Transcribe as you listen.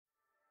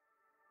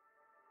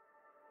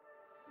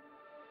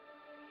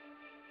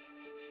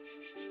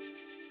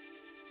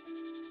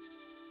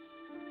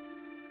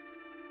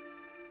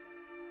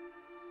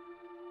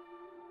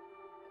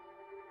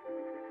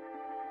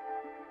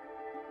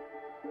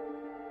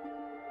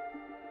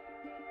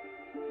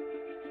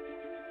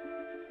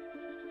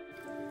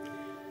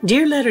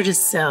Dear Letter to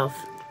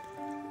Self,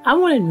 I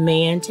wanted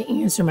man to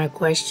answer my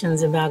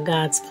questions about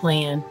God's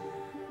plan.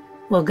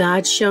 Well,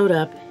 God showed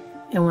up,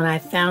 and when I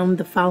found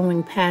the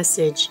following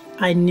passage,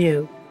 I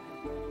knew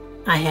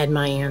I had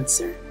my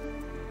answer.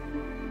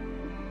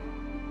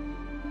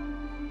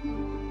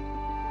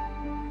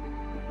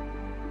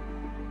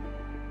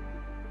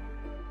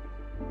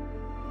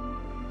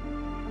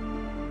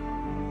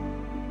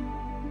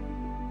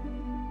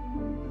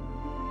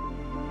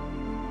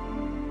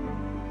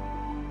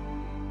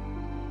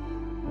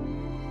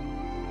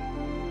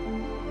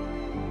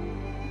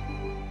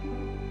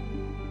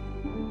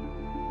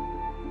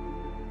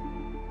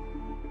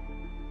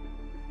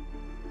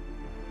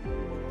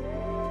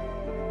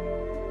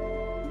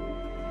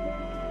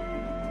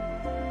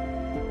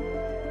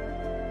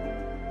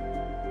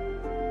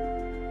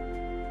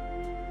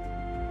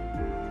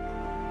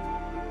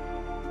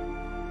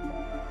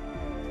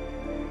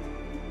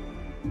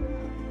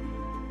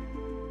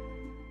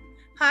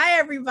 Hi,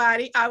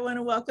 everybody. I want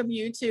to welcome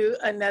you to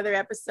another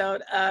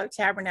episode of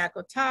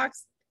Tabernacle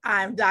Talks.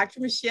 I'm Dr.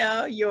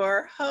 Michelle,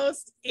 your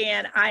host,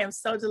 and I am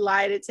so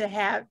delighted to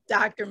have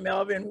Dr.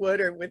 Melvin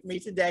Woodard with me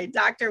today.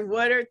 Dr.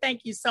 Woodard,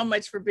 thank you so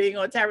much for being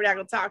on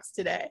Tabernacle Talks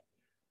today.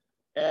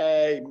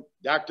 Hey,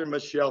 Dr.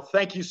 Michelle,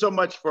 thank you so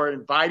much for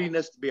inviting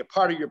us to be a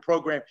part of your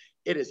program.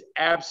 It is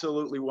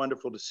absolutely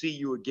wonderful to see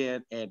you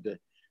again and to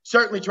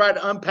certainly try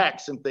to unpack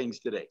some things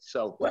today.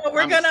 So, well,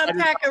 we're going to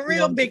unpack a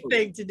real big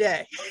thing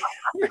today.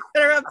 We're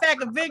going to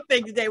unpack a big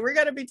thing today. We're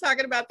going to be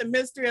talking about the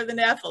mystery of the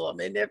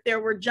Nephilim and if there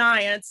were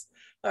giants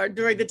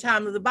during the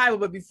time of the Bible.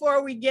 But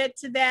before we get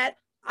to that,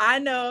 I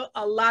know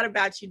a lot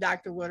about you,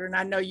 Dr. Woodard, and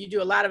I know you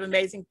do a lot of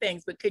amazing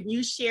things, but could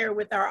you share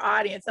with our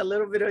audience a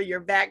little bit of your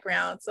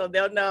background so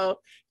they'll know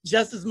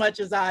just as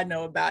much as I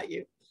know about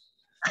you?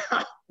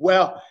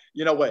 Well,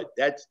 you know what?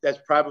 That's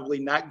probably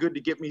not good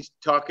to get me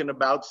talking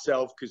about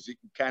self because it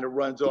kind of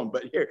runs on.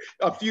 But here,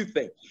 a few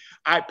things.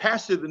 I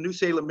pastor the New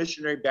Salem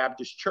Missionary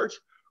Baptist Church.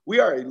 We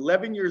are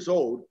 11 years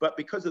old, but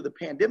because of the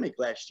pandemic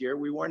last year,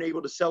 we weren't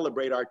able to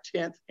celebrate our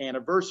 10th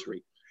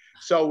anniversary.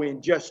 So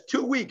in just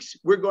 2 weeks,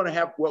 we're going to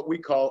have what we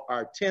call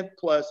our 10th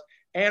plus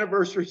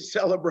anniversary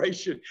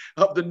celebration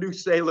of the New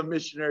Salem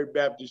Missionary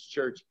Baptist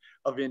Church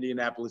of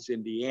Indianapolis,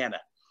 Indiana.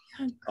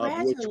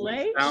 Congratulations. Which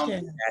was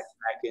founded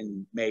back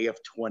in May of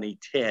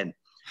 2010.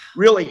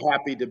 Really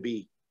happy to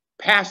be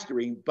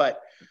pastoring,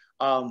 but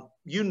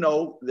you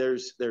know,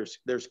 there's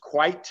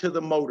quite to the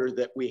motor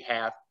that we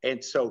have.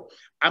 And so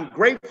I'm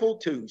grateful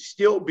to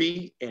still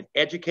be an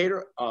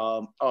educator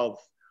on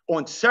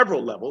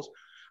several levels.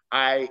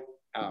 I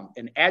am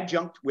an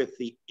adjunct with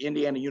the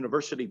Indiana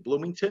University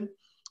Bloomington.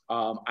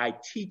 I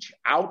teach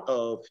out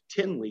of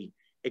Tinley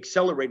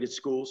Accelerated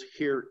Schools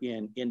here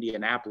in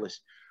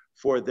Indianapolis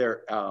for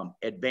their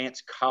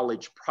advanced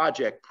college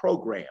project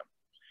program.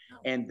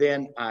 And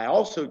then I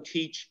also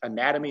teach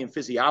anatomy and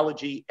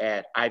physiology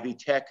at Ivy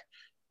Tech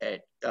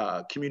at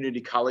Community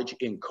College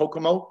in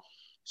Kokomo.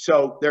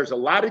 So there's a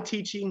lot of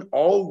teaching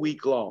all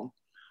week long.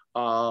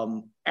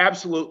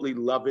 Absolutely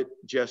love it.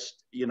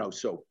 Just, you know,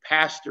 so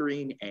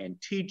pastoring and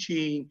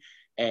teaching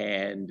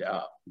and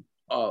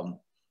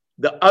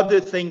the other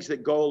things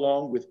that go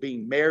along with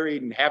being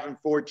married and having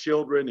 4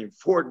 children and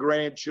 4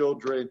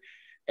 grandchildren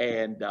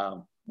and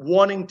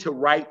wanting to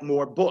write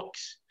more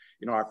books.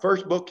 You know, our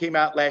first book came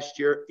out last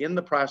year, in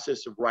the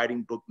process of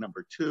writing book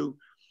number 2,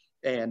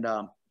 and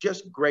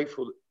just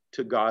grateful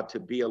to God to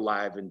be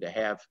alive and to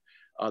have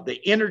the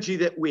energy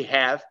that we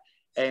have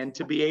and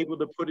to be able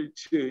to put it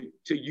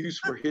to use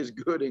for his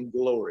good and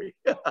glory.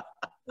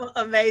 Well,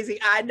 amazing.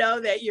 I know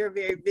that you're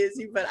very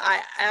busy, but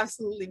I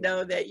absolutely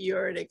know that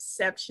you're an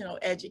exceptional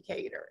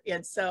educator.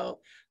 And so,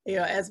 you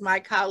know, as my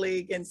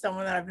colleague and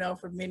someone that I've known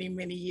for many,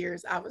 many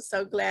years, I was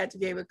so glad to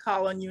be able to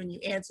call on you and you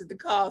answered the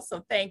call.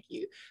 So thank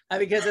you.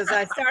 Because as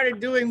I started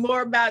doing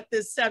more about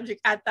this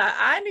subject, I thought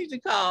I need to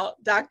call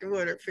Dr.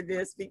 Woodard for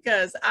this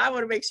because I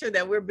want to make sure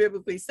that we're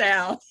biblically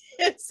sound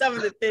in some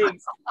of the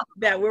things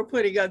that we're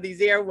putting on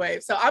these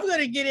airwaves. So I'm going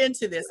to get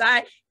into this.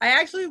 I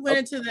actually went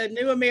into the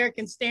New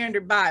American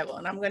Standard Bible,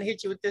 and I'm going to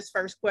hit you with this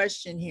first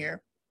question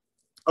here.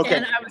 Okay.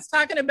 And I was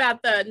talking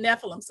about the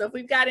Nephilim. So if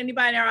we've got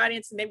anybody in our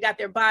audience and they've got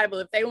their Bible,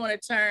 if they want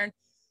to turn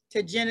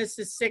to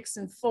Genesis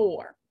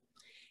 6:4.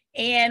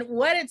 And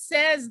what it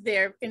says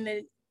there in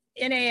the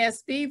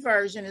NASB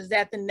version is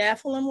that the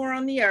Nephilim were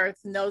on the earth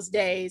in those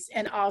days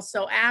and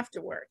also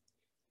afterward,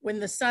 when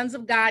the sons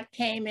of God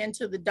came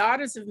into the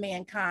daughters of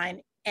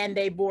mankind and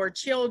they bore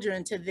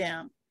children to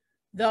them.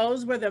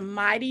 Those were the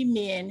mighty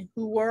men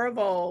who were of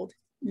old,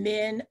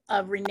 men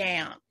of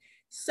renown.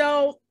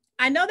 So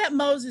I know that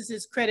Moses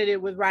is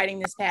credited with writing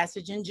this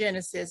passage in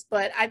Genesis,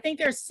 but I think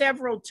there's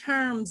several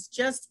terms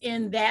just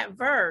in that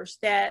verse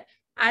that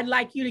I'd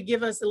like you to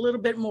give us a little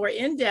bit more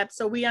in depth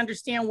so we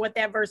understand what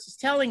that verse is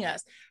telling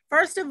us.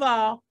 First of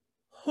all,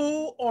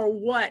 who or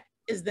what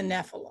is the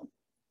Nephilim?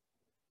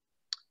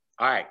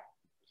 All right,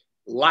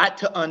 a lot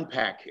to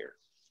unpack here.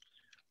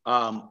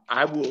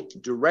 I will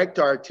direct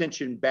our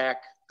attention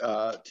back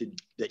to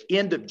the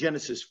end of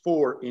Genesis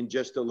 4 in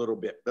just a little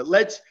bit, but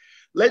let's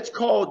Let's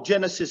call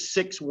Genesis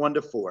 6, 1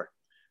 to 4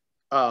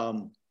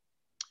 an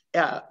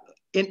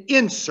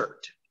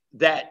insert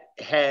that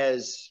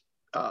has,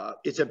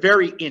 it's a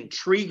very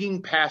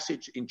intriguing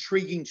passage,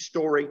 intriguing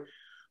story.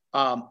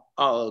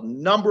 A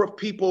number of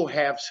people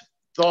have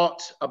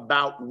thoughts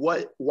about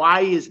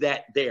why is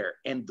that there?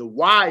 And the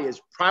why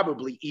is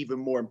probably even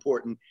more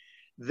important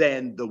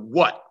than the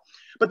what.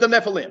 But the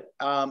Nephilim,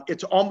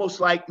 it's almost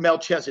like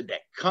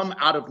Melchizedek, come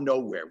out of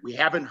nowhere. We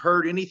haven't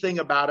heard anything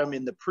about them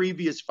in the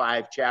previous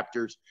 5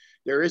 chapters.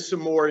 There is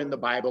some more in the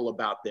Bible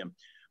about them.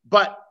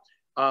 But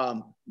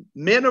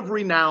men of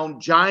renown,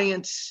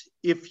 giants,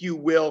 if you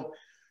will,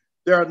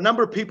 there are a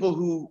number of people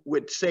who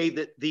would say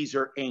that these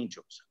are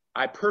angels.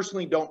 I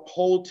personally don't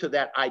hold to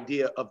that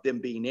idea of them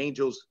being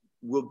angels.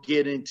 We'll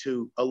get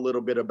into a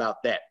little bit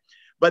about that.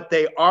 But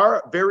they are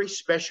a very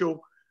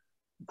special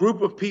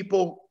group of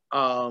people.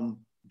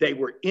 They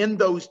were in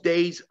those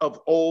days of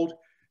old.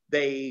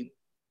 They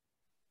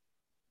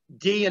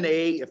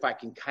DNA, if I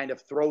can kind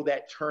of throw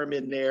that term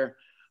in there,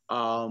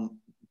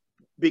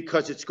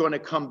 because it's going to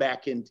come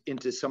back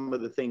into some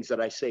of the things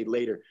that I say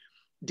later.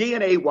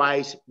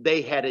 DNA-wise,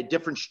 they had a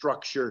different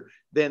structure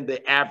than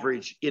the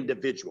average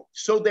individual.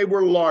 So they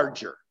were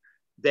larger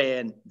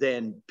than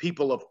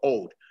people of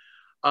old.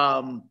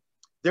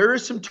 There are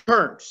some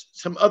terms,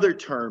 some other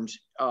terms,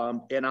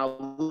 and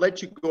I'll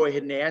let you go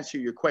ahead and answer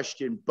your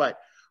question, but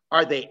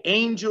are they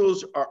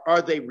angels or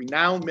are they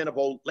renowned men of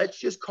old? Let's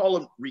just call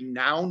them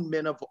renowned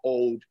men of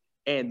old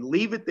and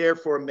leave it there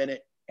for a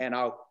minute, and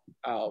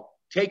I'll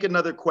take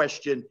another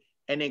question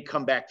and then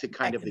come back to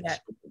kind of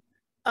explain.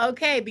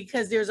 Okay,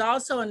 because there's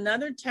also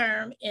another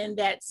term in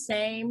that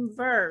same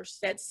verse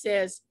that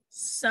says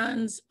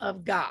sons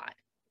of God.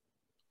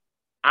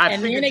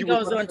 And then it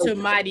goes on to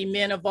mighty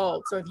men of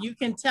old. So if you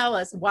can tell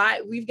us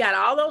why we've got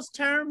all those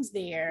terms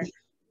there,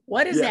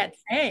 what is that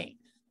saying?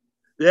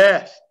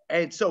 Yes.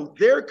 And so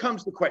there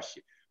comes the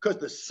question, because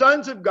the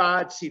sons of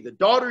God see the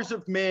daughters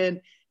of men.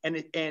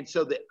 And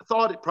so the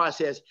thought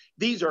process,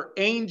 these are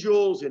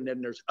angels. And then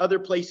there's other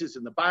places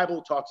in the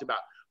Bible talks about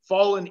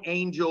fallen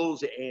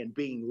angels and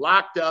being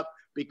locked up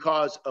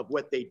because of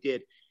what they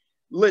did.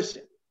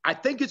 Listen, I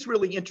think it's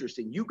really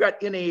interesting. You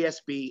got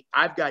NASB,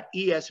 I've got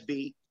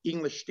ESV,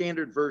 English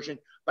Standard Version,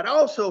 but I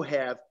also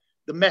have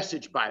the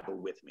Message Bible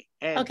with me.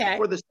 And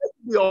for the sake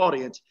of the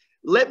audience,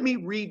 let me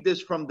read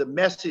this from the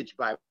Message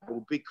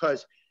Bible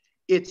because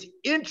it's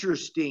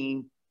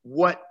interesting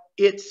what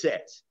it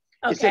says.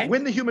 It said,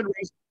 when the human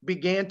race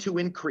began to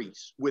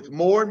increase, with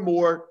more and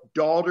more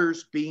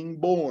daughters being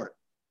born,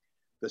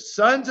 the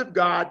sons of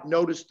God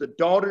noticed the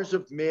daughters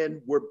of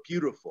men were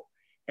beautiful,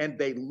 and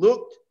they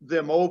looked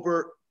them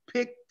over,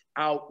 picked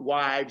out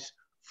wives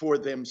for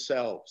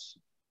themselves.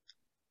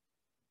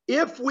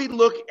 If we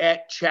look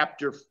at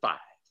chapter 5,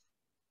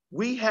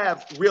 we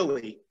have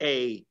really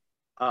a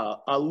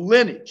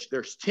lineage.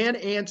 There's 10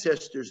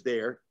 ancestors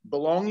there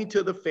belonging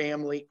to the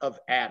family of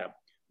Adam,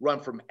 run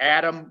from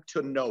Adam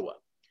to Noah.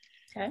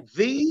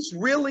 These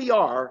really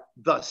are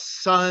the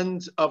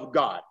sons of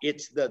God.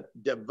 It's the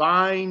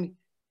divine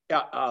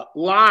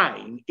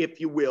line, if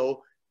you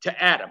will,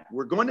 to Adam.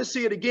 We're going to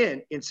see it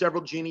again in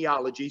several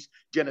genealogies.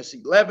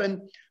 Genesis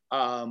 11,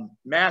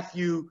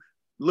 Matthew,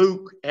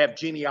 Luke have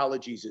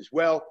genealogies as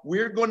well.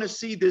 We're going to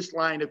see this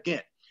line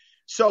again.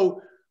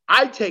 So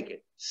I take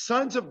it,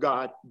 sons of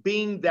God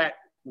being that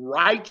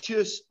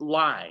righteous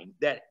line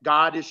that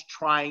God is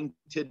trying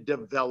to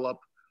develop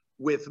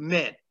with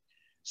men.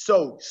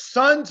 So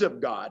sons of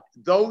God,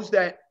 those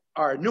that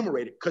are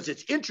enumerated, because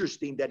it's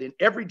interesting that in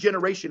every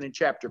generation in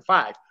chapter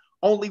 5,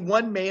 only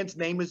one man's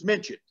name is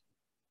mentioned,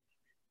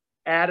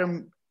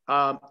 Adam,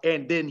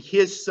 and then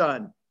his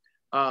son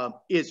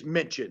is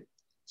mentioned,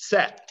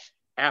 Seth.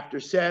 After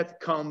Seth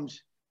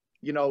comes,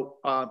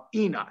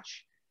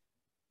 Enosh,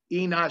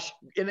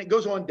 and it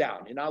goes on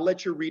down, and I'll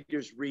let your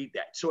readers read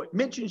that. So it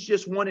mentions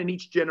just one in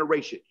each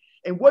generation.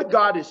 And what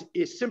God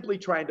is simply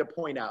trying to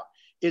point out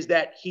is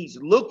that he's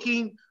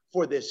looking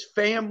for this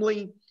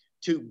family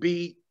to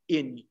be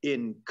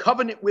in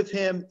covenant with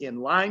him, in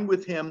line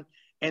with him.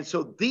 And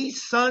so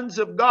these sons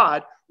of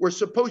God were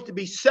supposed to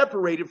be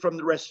separated from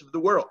the rest of the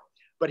world.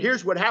 But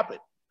here's what happened.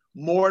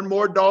 More and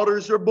more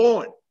daughters are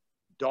born,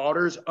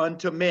 daughters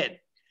unto men.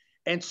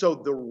 And so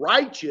the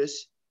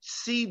righteous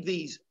see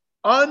these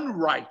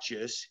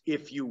unrighteous,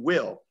 if you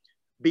will,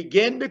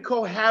 begin to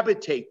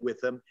cohabitate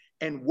with them.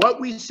 And what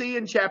we see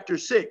in chapter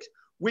 6,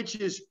 which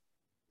is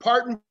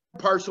part and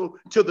parcel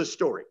to the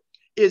story,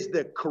 is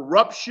the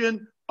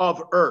corruption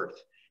of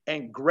earth,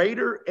 and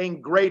greater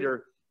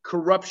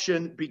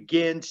corruption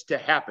begins to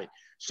happen.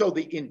 So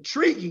the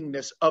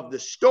intriguingness of the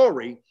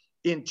story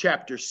in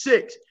chapter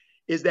 6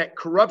 is that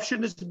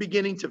corruption is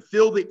beginning to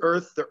fill the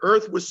earth. The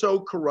earth was so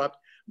corrupt.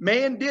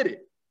 Man did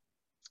it,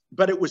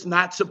 but it was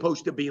not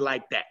supposed to be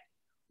like that.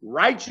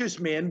 Righteous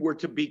men were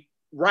to be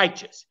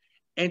righteous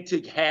and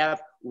to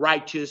have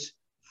righteous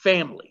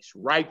families,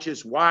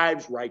 righteous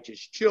wives, righteous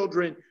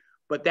children,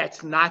 but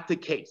that's not the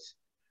case.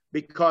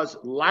 Because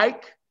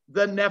like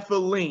the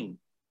Nephilim,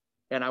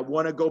 and I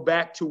want to go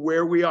back to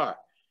where we are,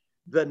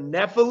 the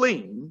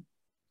Nephilim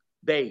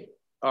they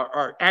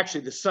are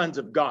actually the sons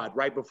of God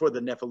right before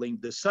the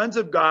Nephilim. The sons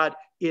of God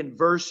in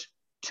verse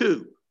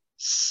 2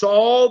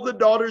 saw the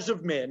daughters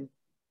of men,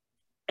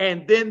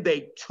 and then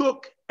they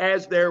took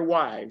as their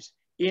wives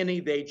any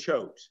they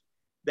chose.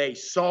 They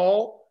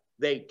saw,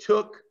 they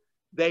took,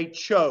 they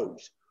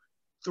chose.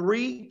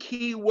 3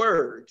 key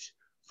words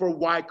for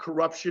why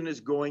corruption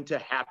is going to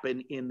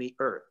happen in the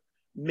earth.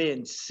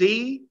 Men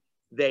see,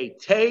 they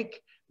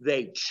take,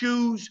 they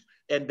choose,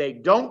 and they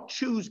don't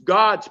choose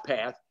God's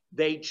path,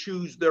 they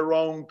choose their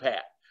own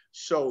path.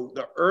 So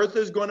the earth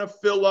is going to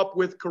fill up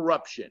with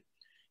corruption.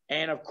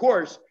 And of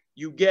course,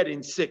 you get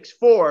in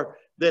 6:4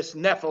 this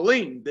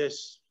Nephilim,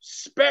 this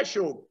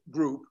special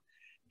group.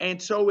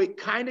 And so it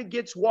kind of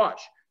gets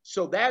washed.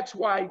 So that's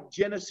why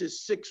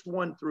Genesis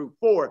 6:1 through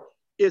 4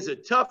 is a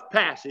tough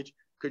passage,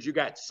 because you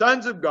got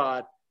sons of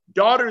God,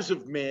 daughters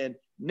of men,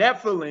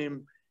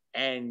 Nephilim,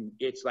 and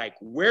it's like,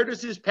 where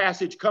does this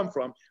passage come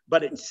from?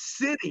 But it's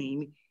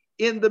sitting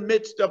in the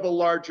midst of a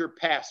larger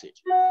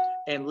passage.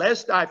 And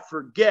lest I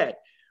forget,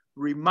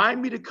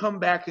 remind me to come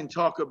back and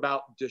talk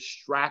about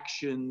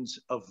distractions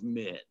of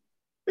men.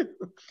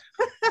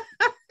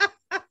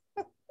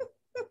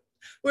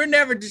 We're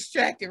never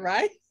distracted,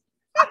 right?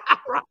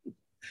 Right.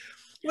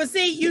 Well,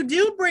 see, you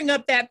do bring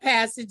up that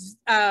passage,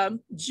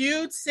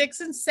 Jude 6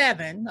 and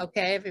 7.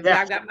 Okay,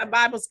 I've got my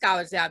Bible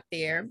scholars out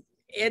there.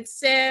 It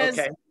says,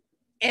 okay.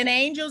 And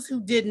angels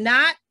who did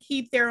not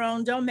keep their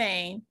own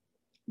domain,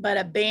 but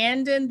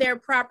abandoned their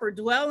proper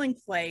dwelling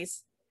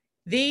place,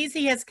 these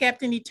he has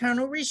kept in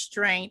eternal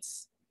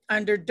restraints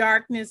under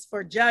darkness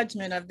for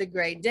judgment of the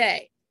great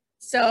day.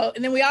 So,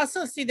 and then we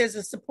also see there's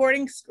a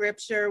supporting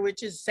scripture,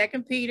 which is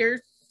 2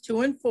 Peter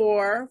 2 and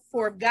 4.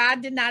 For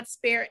God did not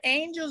spare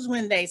angels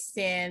when they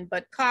sinned,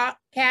 but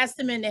cast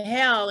them into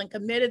hell and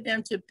committed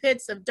them to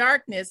pits of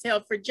darkness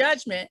held for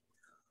judgment.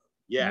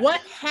 Yeah. What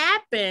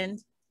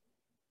happened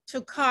to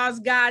cause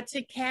God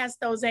to cast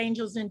those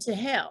angels into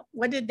hell?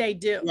 What did they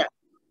do? Yeah.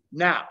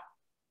 Now,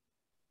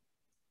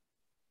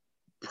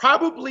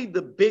 probably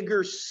the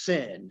bigger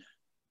sin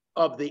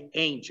of the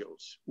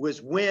angels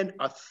was when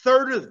a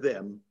third of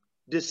them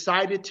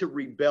decided to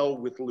rebel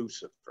with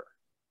Lucifer,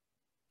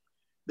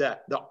 the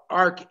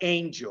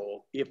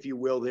archangel, if you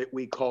will, that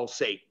we call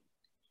Satan.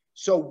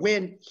 So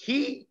when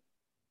he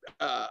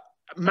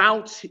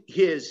mounts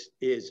his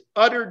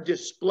utter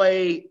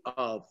display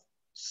of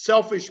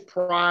selfish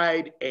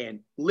pride and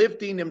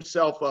lifting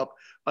himself up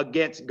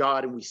against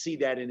God, and we see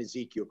that in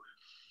Ezekiel,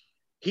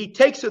 he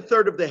takes a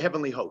third of the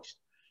heavenly host.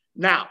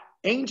 Now,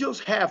 angels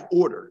have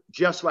order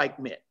just like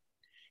men.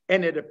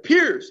 And it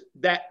appears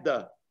that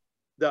the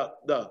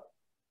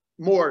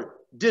more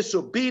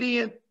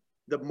disobedient,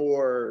 the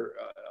more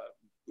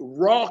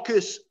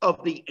raucous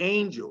of the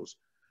angels,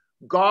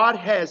 God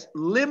has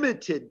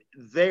limited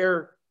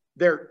their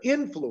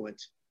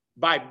influence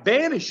by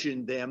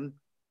banishing them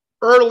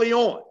early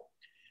on.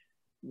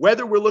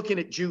 Whether we're looking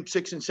at Jude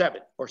 6 and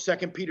 7 or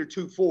 2 Peter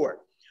 2:4,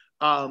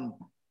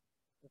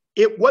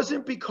 it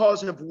wasn't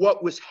because of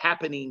what was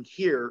happening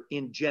here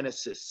in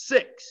Genesis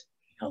 6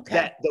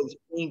 that those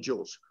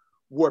angels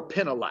were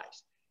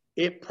penalized.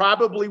 It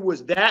probably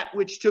was that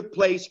which took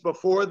place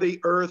before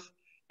the earth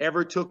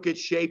ever took its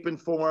shape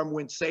and form,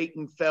 when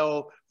Satan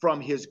fell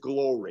from his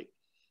glory.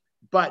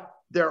 But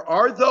there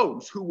are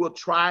those who will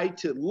try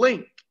to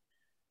link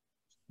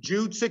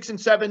Jude 6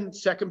 and 7,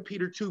 2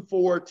 Peter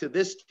 2:4 to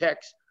this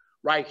text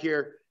right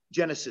here,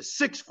 Genesis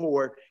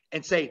 6:4,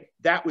 and say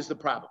that was the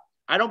problem.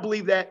 I don't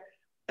believe that.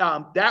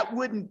 That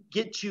wouldn't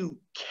get you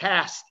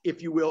cast,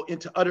 if you will,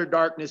 into utter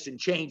darkness and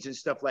chains and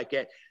stuff like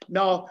that.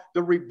 No,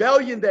 the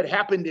rebellion that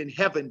happened in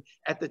heaven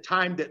at the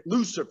time that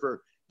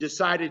Lucifer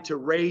decided to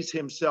raise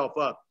himself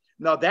up,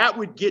 now that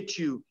would get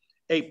you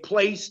a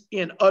place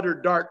in utter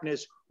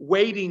darkness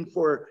waiting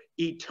for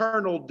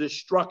eternal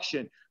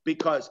destruction,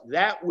 because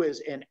that was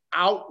an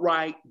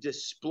outright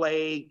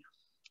display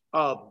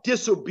of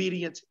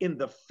disobedience in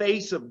the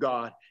face of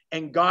God,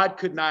 and God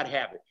could not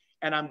have it.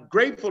 And I'm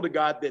grateful to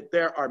God that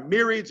there are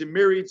myriads and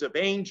myriads of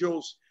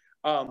angels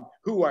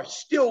who are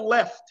still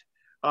left,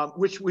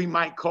 which we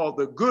might call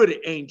the good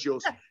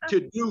angels,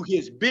 to do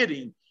his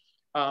bidding,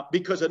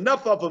 because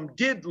enough of them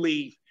did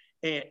leave.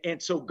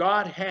 And so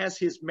God has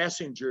his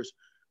messengers.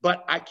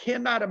 But I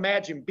cannot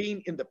imagine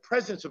being in the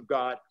presence of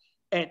God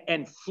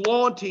and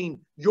flaunting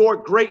your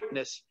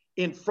greatness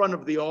in front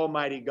of the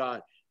Almighty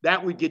God.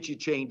 That would get you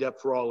chained up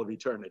for all of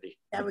eternity.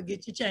 That would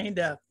get you chained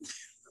up.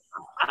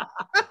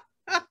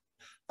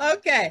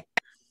 Okay.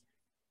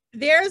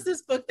 There's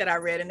this book that I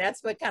read, and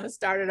that's what kind of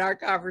started our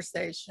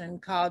conversation,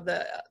 called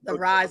The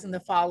Rise and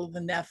the Fall of the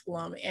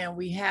Nephilim. And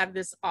we have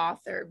this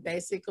author,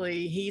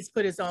 basically, he's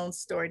put his own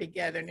story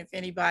together. And if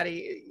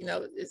anybody,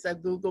 is a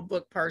Google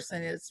book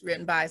person, it's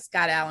written by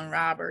Scott Allen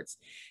Roberts.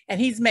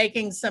 And he's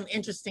making some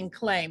interesting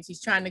claims.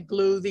 He's trying to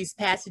glue these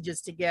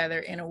passages together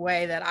in a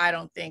way that I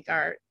don't think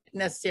are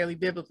necessarily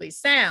biblically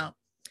sound.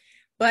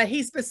 But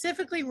he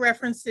specifically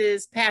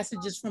references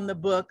passages from the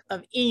book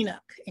of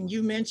Enoch. And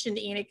you mentioned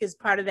Enoch is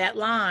part of that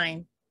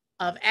line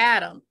of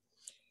Adam.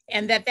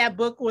 and that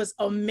book was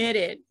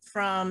omitted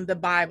from the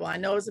Bible. I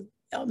know it was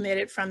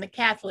omitted from the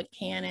Catholic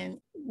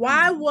canon.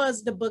 Why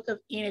was the book of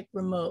Enoch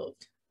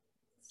removed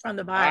from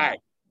the Bible? All right.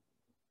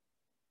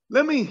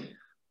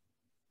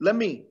 Let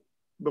me,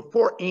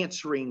 before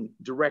answering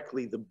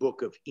directly the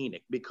book of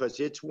Enoch, because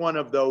it's one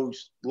of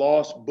those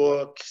lost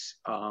books.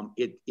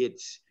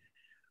 It's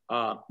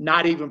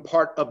not even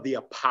part of the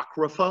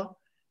Apocrypha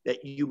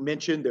that you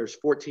mentioned. There's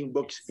 14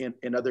 books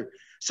in other.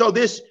 So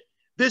this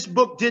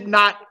book did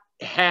not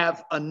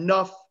have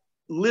enough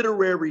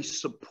literary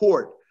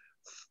support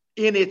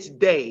in its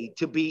day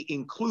to be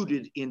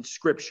included in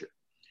Scripture.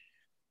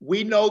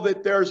 We know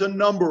that there's a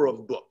number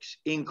of books,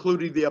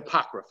 including the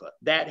Apocrypha,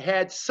 that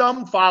had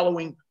some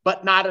following,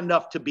 but not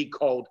enough to be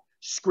called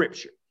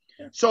Scripture.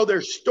 So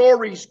there's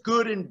stories,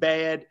 good and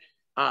bad,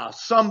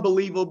 some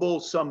believable,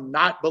 some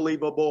not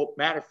believable.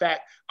 Matter of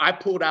fact, I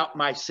pulled out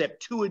my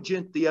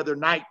Septuagint the other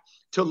night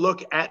to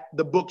look at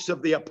the books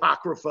of the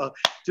Apocrypha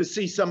to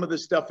see some of the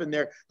stuff in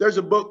there. There's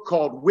a book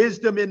called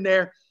Wisdom in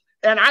there.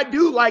 And I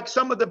do like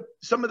some of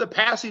the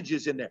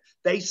passages in there.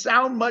 They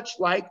sound much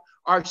like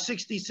our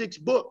 66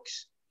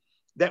 books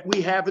that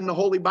we have in the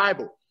Holy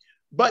Bible.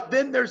 But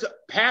then there's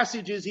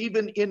passages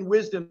even in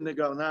Wisdom that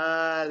go,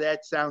 nah,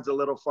 that sounds a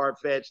little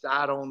far-fetched.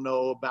 I don't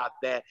know about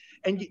that.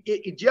 And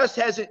it just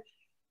hasn't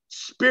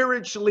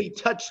spiritually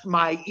touched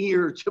my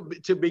ear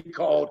to be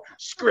called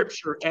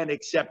Scripture and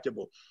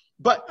acceptable.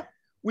 But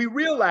we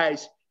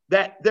realize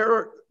that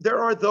there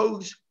are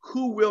those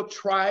who will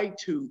try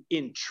to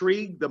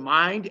intrigue the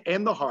mind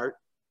and the heart.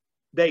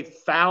 They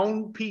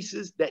found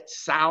pieces that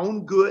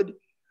sound good.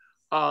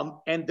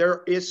 And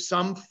there is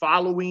some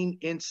following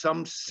in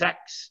some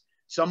sects,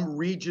 some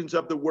regions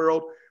of the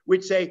world,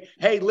 which say,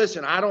 hey,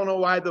 listen, I don't know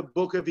why the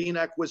book of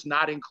Enoch was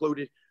not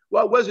included.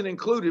 Well, it wasn't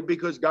included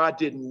because God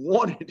didn't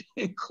want it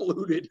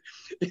included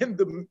in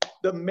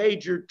the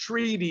major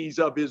treaties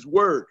of his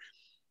word.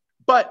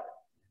 But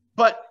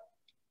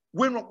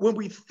when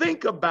we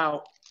think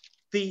about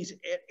these,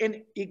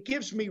 and it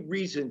gives me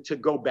reason to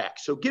go back.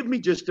 So give me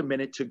just a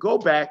minute to go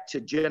back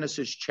to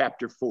Genesis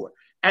chapter 4.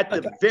 At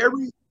the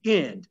very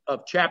end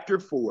of chapter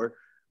 4,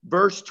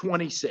 verse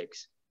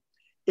 26,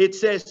 it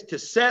says, to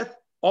Seth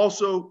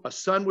also a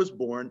son was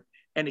born,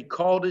 and he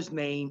called his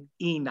name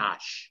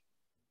Enosh.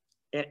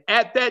 And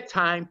at that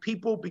time,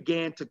 people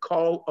began to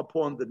call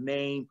upon the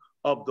name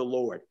of the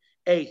Lord.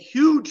 A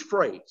huge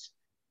phrase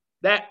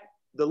that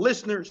the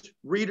listeners,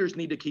 readers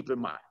need to keep in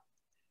mind.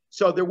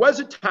 So there was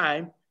a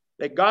time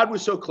that God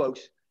was so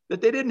close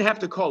that they didn't have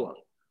to call on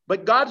him.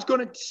 But God's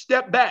going to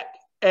step back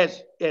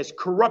as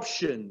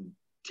corruption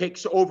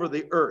takes over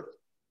the earth.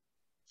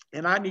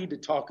 And I need to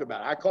talk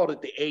about it. I called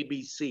it the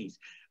ABCs.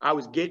 I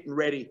was getting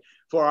ready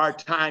for our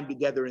time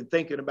together and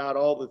thinking about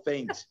all the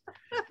things,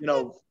 you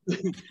know,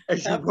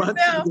 as you run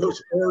through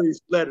those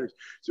various letters.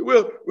 So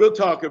we'll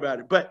talk about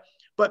it.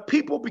 But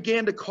people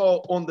began to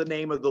call on the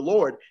name of the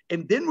Lord.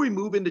 And then we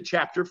move into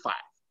chapter 5.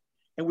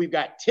 And we've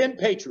got 10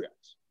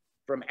 patriarchs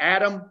from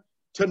Adam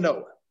to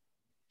Noah.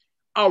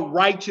 A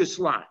righteous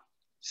line,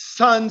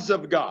 sons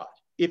of God,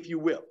 if you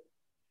will.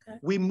 Okay.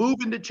 We move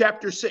into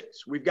chapter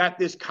 6. We've got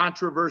this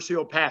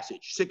controversial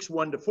passage,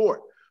 6:1-4.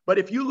 But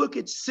if you look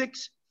at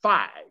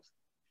 6:5,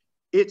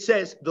 it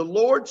says, the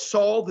Lord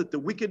saw that the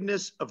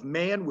wickedness of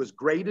man was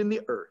great in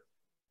the earth,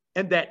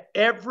 and that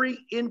every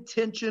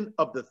intention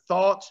of the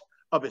thoughts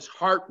of his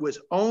heart was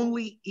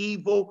only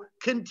evil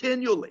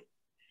continually.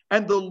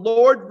 And the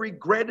Lord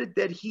regretted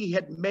that he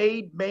had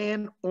made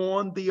man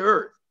on the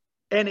earth,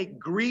 and it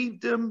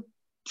grieved him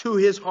to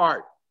his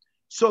heart.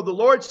 So the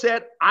Lord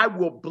said, I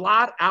will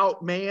blot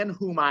out man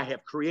whom I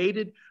have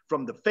created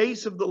from the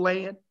face of the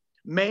land,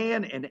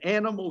 man and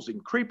animals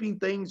and creeping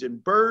things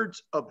and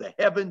birds of the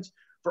heavens,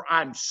 for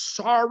I'm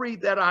sorry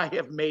that I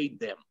have made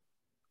them.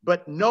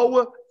 But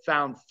Noah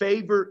found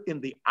favor in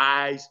the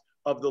eyes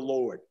of the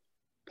Lord.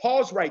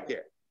 Pause right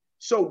there.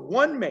 So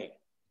one man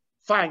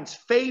finds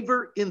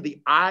favor in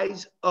the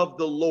eyes of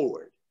the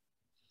Lord.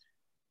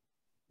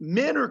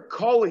 Men are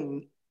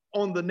calling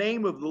on the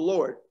name of the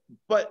Lord,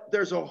 but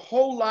there's a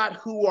whole lot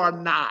who are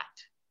not.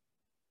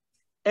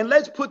 And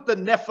let's put the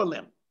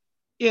Nephilim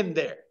in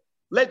there.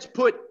 Let's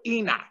put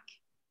Enoch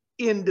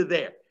into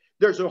there.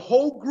 There's a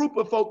whole group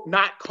of folk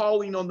not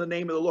calling on the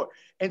name of the Lord.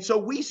 And so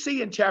we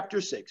see in chapter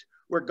 6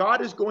 where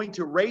God is going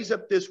to raise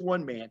up this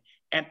one man,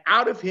 and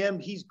out of him,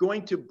 he's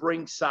going to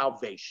bring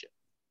salvation.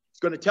 He's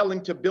going to tell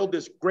him to build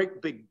this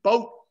great big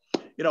boat,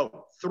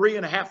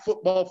 3.5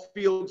 football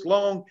fields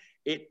long.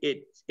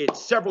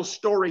 It's several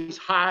stories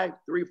high,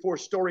 3 or 4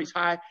 stories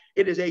high.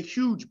 It is a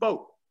huge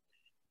boat.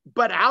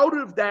 But out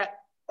of that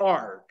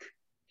ark,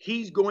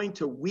 he's going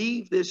to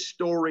weave this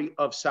story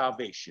of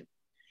salvation.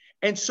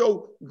 And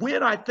so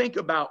when I think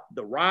about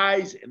the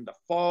rise and the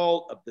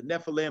fall of the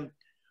Nephilim,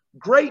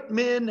 great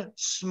men,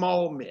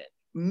 small men,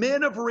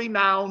 men of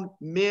renown,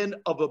 men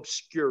of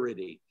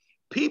obscurity,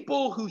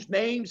 people whose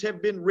names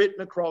have been written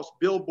across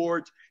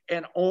billboards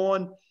and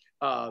on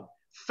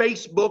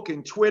Facebook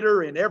and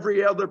Twitter and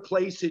every other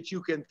place that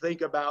you can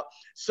think about,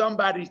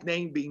 somebody's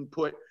name being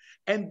put.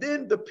 And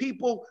then the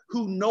people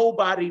who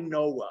nobody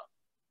know of,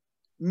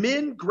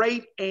 men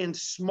great and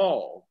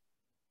small,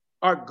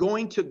 are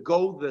going to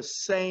go the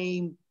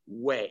same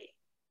way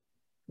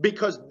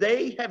because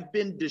they have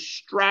been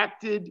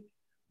distracted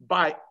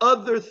by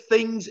other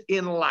things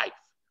in life.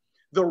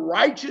 The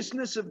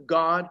righteousness of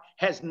God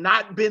has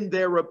not been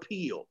their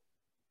appeal.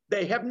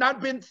 They have not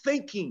been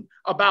thinking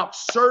about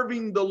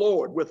serving the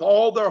Lord with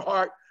all their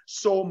heart,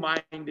 soul,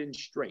 mind, and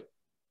strength.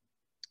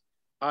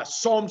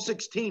 Psalm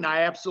 16,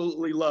 I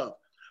absolutely love,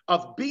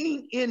 of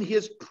being in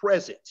his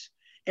presence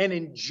and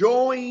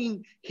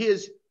enjoying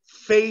his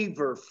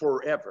favor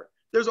forever.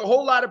 There's a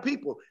whole lot of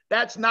people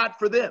that's not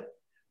for them.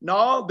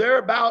 No, they're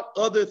about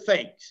other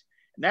things.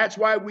 And that's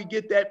why we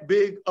get that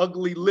big,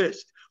 ugly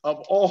list of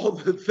all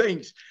the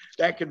things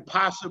that can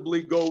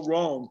possibly go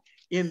wrong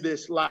in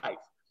this life,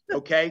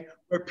 okay?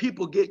 Where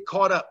people get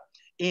caught up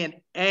in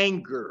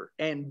anger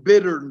and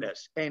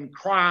bitterness and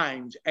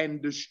crimes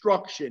and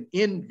destruction,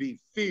 envy,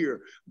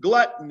 fear,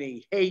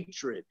 gluttony,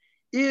 hatred,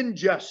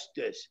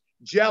 injustice,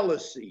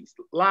 jealousies,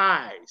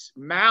 lies,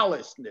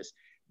 maliceness,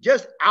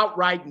 just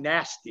outright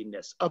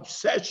nastiness,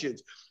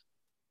 obsessions,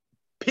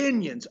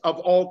 opinions of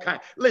all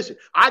kinds. Listen,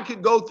 I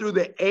could go through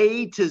the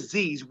A to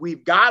Z's.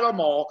 We've got them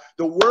all.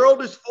 The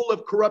world is full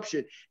of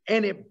corruption,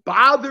 and it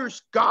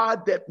bothers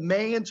God that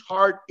man's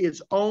heart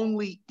is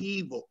only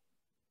evil.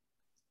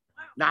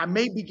 Now, I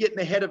may be getting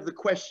ahead of the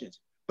questions,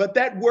 but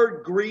that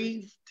word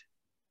grieved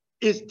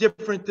is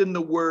different than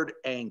the word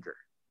anger.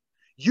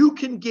 You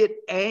can get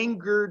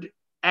angered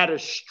at a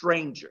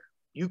stranger.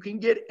 You can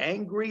get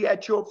angry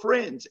at your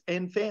friends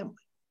and family.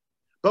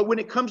 But when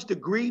it comes to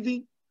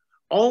grieving,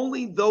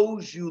 only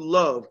those you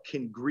love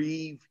can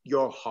grieve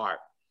your heart.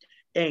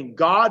 And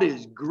God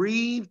is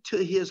grieved to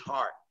his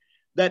heart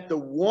that the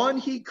one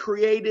he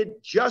created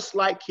just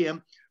like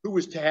him, who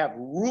was to have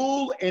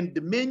rule and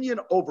dominion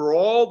over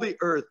all the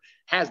earth,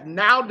 has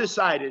now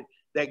decided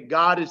that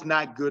God is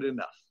not good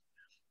enough,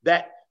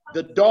 that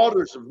the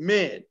daughters of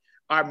men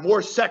are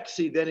more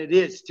sexy than it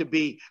is to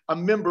be a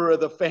member of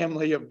the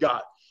family of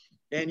God.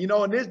 And, you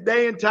know, in this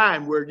day and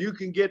time where you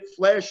can get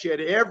flesh at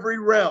every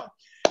realm,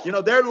 you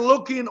know, they're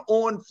looking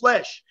on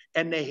flesh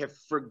and they have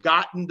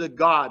forgotten the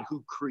God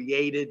who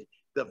created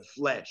the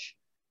flesh.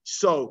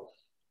 So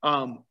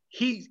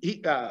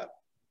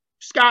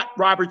Scott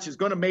Roberts is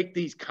going to make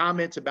these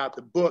comments about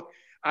the book.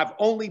 I've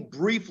only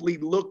briefly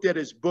looked at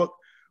his book,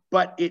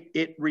 but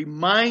it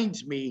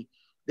reminds me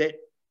that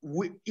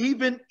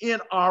even in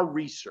our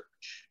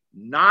research,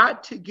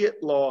 not to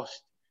get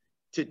lost,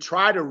 to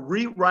try to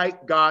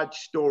rewrite God's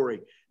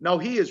story. No,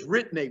 he has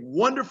written a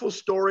wonderful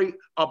story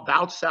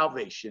about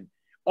salvation.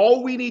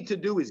 All we need to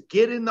do is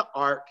get in the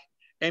ark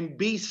and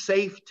be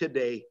safe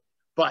today.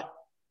 But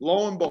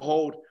lo and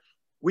behold,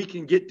 we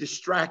can get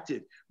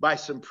distracted by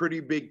some pretty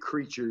big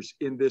creatures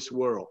in this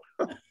world.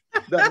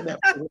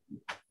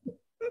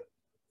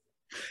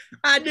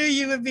 I knew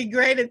you would be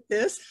great at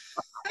this.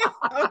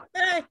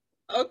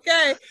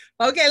 Okay.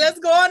 Let's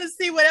go on and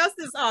see what else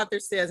this author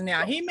says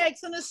now. He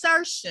makes an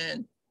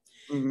assertion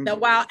that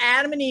while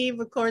Adam and Eve,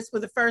 of course, were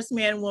the first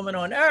man and woman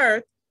on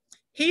earth,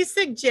 he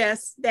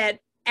suggests that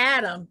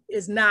Adam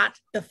is not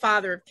the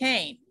father of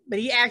Cain, but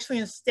he actually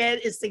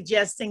instead is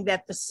suggesting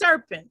that the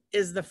serpent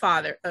is the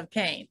father of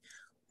Cain.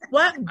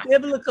 What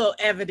biblical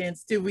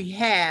evidence do we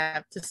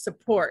have to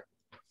support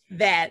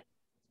that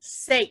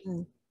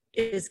Satan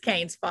is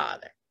Cain's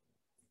father?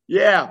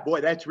 Yeah,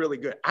 boy, that's really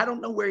good. I don't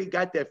know where he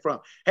got that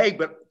from. Hey,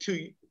 but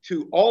to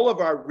all of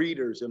our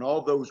readers and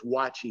all those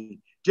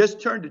watching,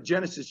 just turn to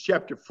Genesis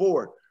chapter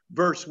 4,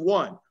 verse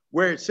 1,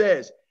 where it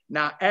says,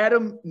 now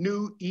Adam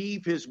knew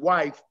Eve, his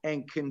wife,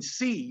 and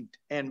conceived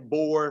and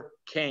bore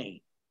Cain.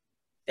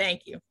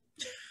 Thank you.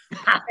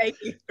 Thank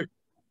you.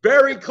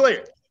 Very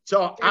clear.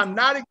 So I'm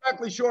not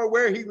exactly sure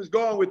where he was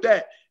going with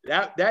that.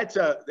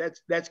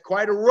 That's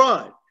quite a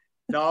run.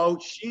 No,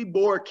 she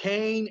bore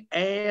Cain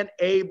and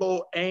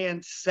Abel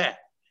and Seth.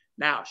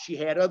 Now, she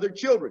had other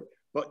children,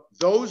 but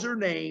those are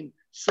named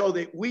so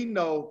that we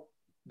know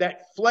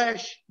that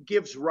flesh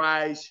gives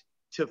rise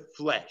to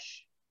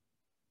flesh.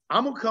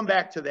 I'm going to come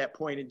back to that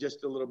point in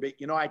just a little bit.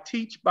 You know, I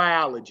teach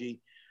biology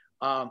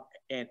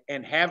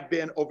and have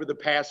been over the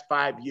past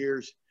 5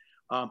 years.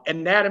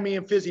 Anatomy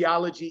and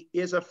physiology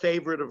is a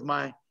favorite of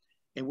mine.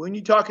 And when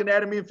you talk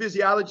anatomy and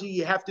physiology,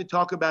 you have to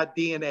talk about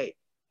DNA.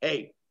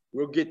 Hey,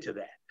 we'll get to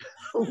that.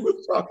 We'll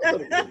talk a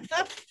little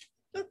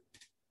bit.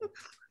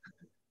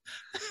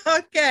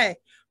 Okay,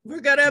 we're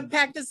going to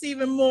unpack this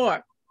even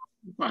more.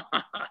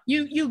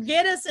 You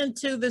get us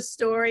into the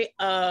story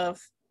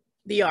of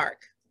the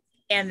ark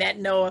and that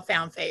Noah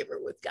found favor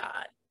with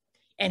God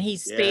and he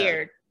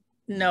spared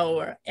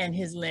Noah and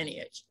his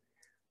lineage.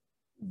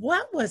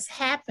 What was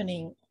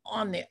happening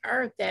on the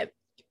earth that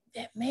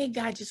made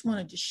God just want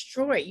to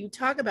destroy it? You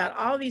talk about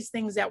all these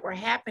things that were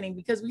happening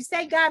because we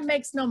say God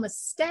makes no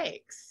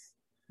mistakes.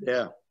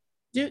 Yeah.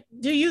 Do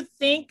you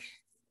think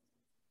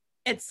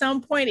at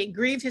some point it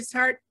grieved his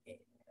heart?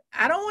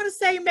 I don't want to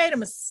say he made a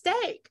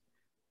mistake,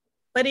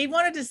 but he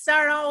wanted to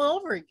start all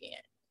over again.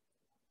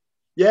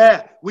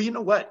 Yeah. Well, you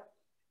know what?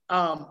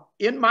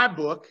 in my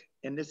book,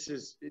 and this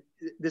is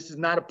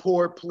not a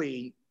poor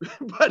plea,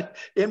 but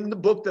in the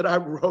book that I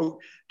wrote,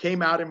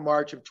 came out in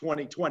March of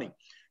 2020,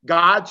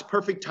 God's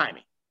Perfect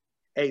Timing,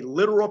 a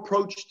literal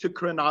approach to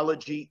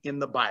chronology in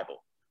the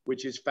Bible,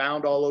 which is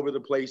found all over the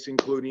place,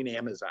 including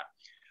Amazon.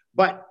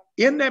 But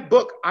in that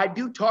book, I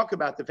do talk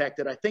about the fact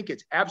that I think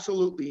it's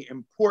absolutely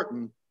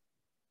important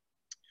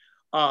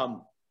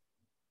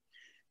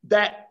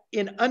that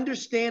in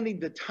understanding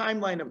the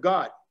timeline of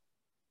God,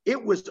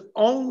 it was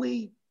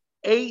only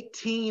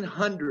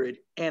 1800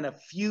 and a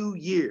few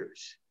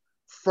years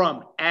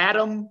from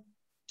Adam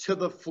to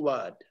the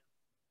flood.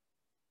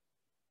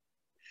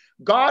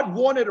 God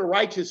wanted a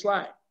righteous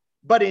line,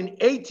 but in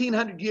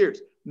 1800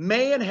 years,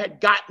 man had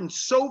gotten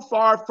so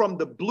far from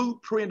the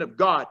blueprint of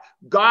God.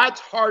 God's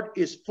heart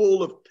is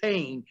full of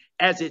pain,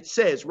 as it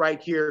says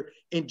right here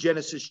in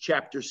Genesis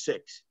chapter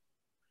 6.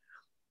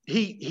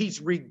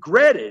 He's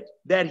regretted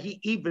that he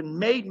even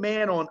made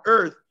man on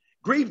earth,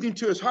 grieved him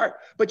to his heart.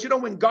 But you know,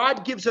 when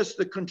God gives us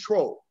the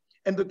control,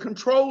 and the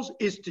controls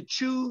is to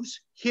choose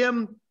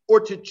him or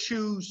to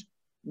choose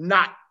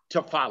not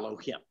to follow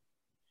him.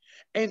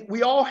 And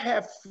we all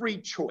have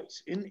free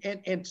choice.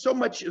 And so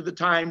much of the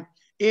time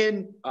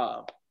in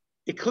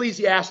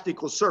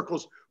ecclesiastical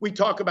circles, we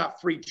talk about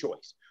free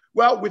choice.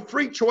 Well, with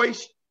free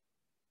choice,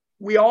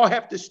 we all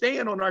have to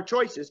stand on our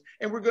choices,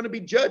 and we're going to be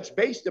judged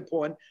based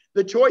upon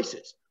the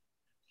choices.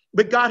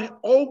 But God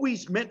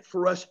always meant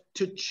for us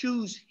to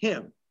choose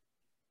him.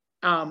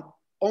 On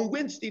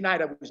Wednesday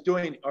night,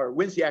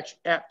 Wednesday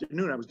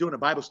afternoon, I was doing a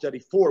Bible study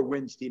for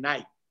Wednesday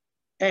night.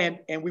 And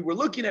we were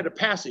looking at a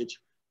passage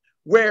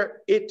where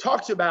it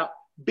talks about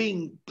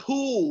being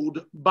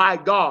pulled by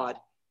God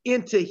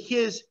into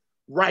his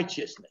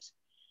righteousness.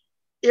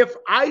 If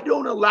I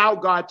don't allow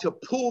God to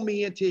pull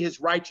me into his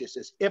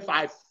righteousness, if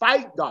I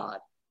fight God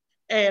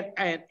and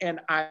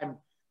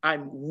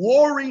I'm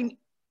warring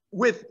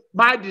with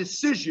my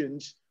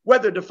decisions,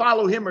 whether to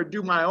follow him or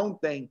do my own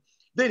thing,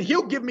 then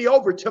he'll give me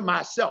over to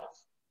myself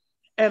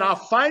and I'll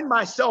find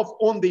myself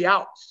on the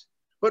outs.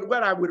 But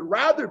what I would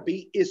rather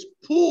be is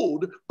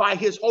pulled by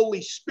his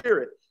Holy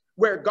Spirit,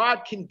 where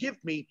God can give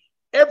me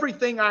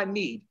everything I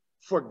need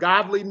for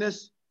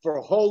godliness, for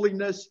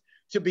holiness,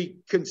 to be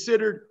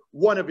considered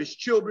one of his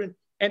children,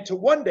 and to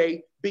one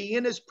day be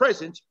in his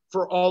presence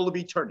for all of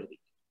eternity.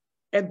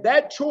 And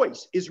that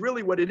choice is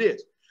really what it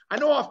is. I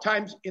know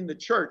oftentimes in the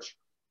church,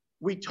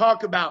 we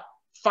talk about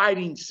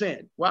fighting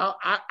sin. Well,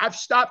 I've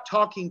stopped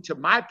talking to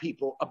my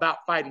people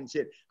about fighting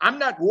sin. I'm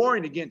not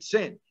warring against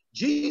sin.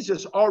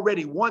 Jesus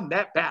already won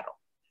that battle.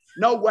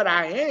 No, what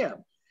I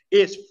am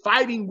is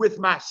fighting with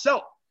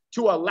myself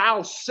to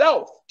allow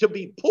self to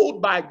be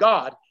pulled by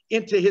God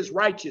into his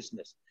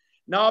righteousness.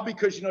 No,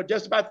 because, you know,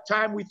 just about the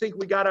time we think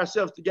we got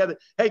ourselves together,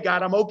 hey,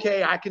 God, I'm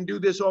okay. I can do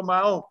this on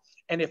my own.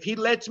 And if he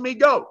lets me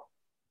go,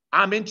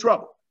 I'm in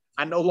trouble.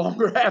 I no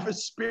longer have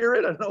his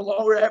spirit. I no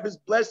longer have his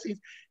blessings.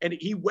 And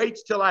he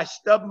waits till I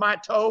stub my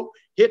toe,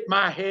 hit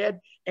my head,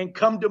 and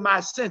come to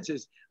my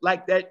senses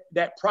like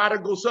that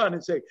prodigal son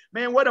and say,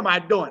 man, what am I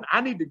doing?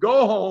 I need to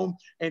go home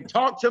and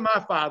talk to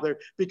my father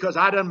because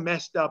I done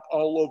messed up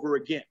all over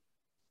again.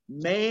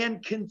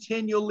 Man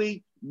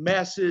continually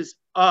messes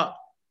up.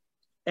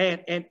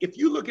 And if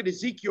you look at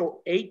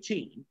Ezekiel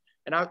 18,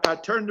 and I'll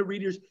turn to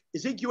readers,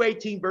 Ezekiel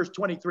 18, verse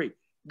 23,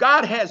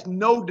 God has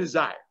no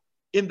desire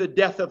in the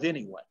death of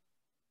anyone.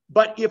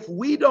 But if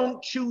we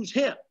don't choose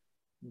him,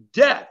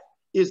 death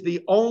is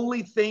the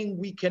only thing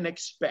we can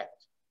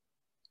expect,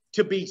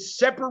 to be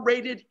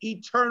separated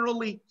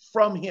eternally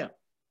from him.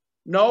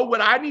 No,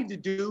 what I need to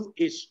do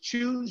is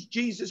choose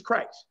Jesus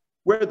Christ,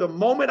 where the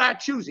moment I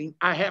choose him,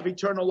 I have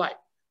eternal life.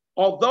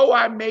 Although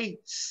I may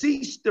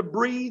cease to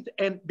breathe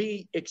and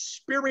be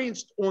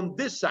experienced on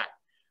this side,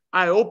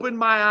 I open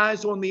my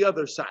eyes on the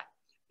other side.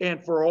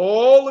 And for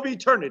all of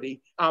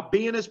eternity, I'll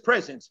be in his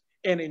presence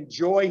and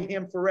enjoy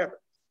him forever.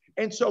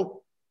 And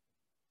so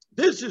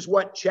this is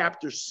what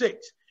chapter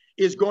 6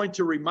 is going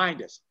to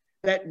remind us,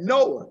 that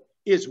Noah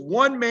is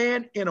one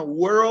man in a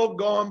world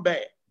gone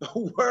bad, a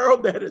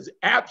world that is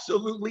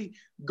absolutely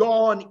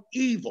gone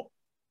evil,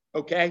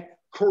 okay?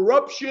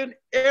 Corruption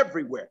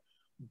everywhere.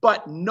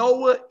 But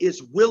Noah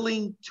is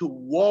willing to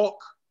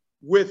walk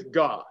with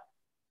God.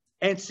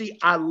 And see,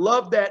 I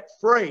love that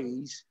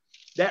phrase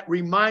that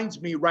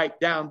reminds me right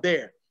down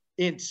there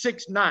in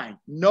 6:9,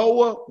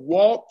 Noah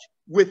walked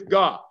with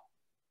God.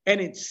 And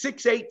in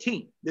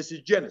 6:18, this is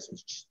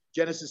Genesis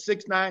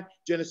 6:9,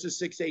 Genesis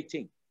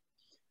 6:18.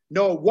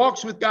 Noah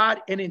walks with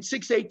God, and in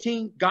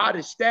 6:18, God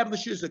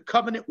establishes a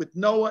covenant with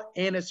Noah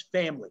and his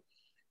family.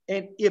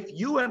 And if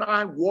you and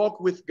I walk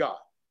with God,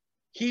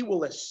 he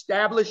will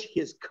establish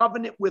his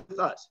covenant with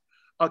us,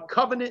 a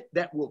covenant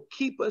that will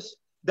keep us,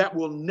 that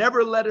will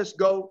never let us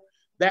go,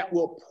 that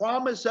will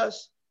promise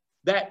us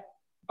that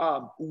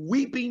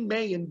weeping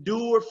may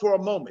endure for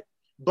a moment,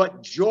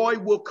 but joy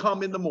will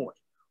come in the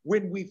morning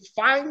when we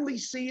finally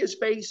see his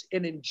face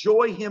and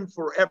enjoy him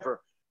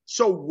forever.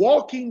 So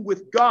walking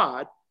with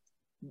God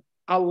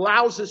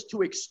allows us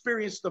to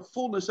experience the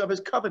fullness of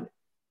his covenant.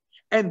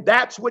 And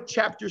that's what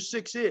chapter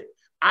 6 is.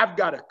 I've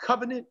got a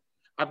covenant.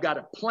 I've got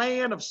a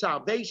plan of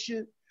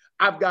salvation.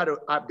 I've got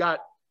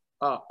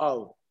a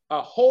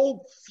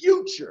whole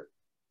future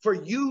for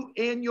you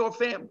and your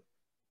family.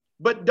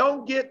 But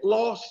don't get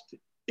lost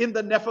in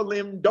the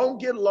Nephilim. Don't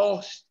get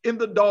lost in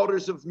the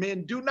daughters of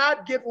men. Do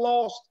not get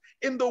lost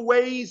in the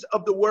ways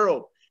of the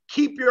world.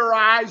 Keep your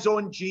eyes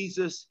on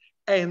Jesus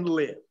and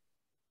live.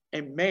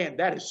 And man,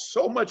 that is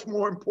so much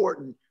more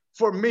important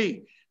for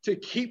me, to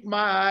keep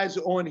my eyes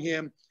on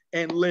him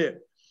and live.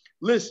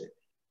 Listen,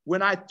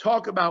 when I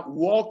talk about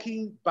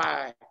walking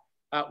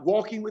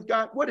with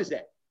God, what is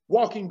that?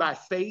 Walking by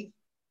faith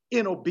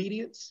in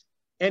obedience.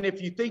 And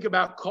if you think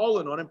about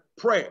calling on him,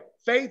 prayer,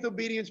 faith,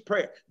 obedience,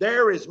 prayer.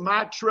 There is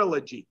my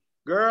trilogy.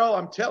 Girl,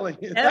 I'm telling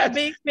you.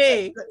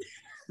 FBP.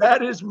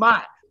 That is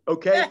mine.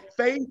 Okay.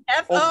 Faith,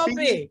 FOB.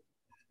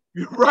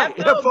 Right.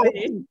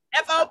 FOB.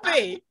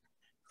 FOP.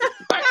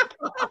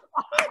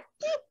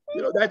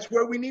 You know, that's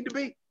where we need to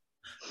be.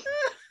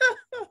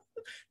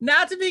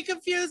 Not to be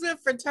confused with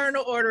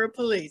Fraternal Order of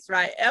Police,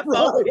 right?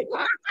 FOP.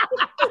 Right.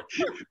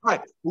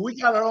 Right. We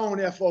got our own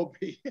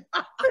FOP.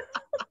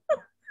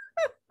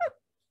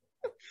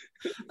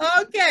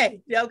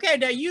 Okay.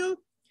 Now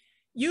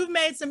you've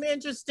made some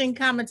interesting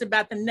comments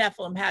about the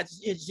Nephilim, how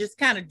it's just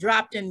kind of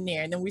dropped in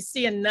there. And then we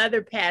see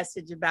another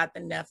passage about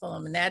the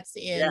Nephilim, and that's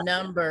in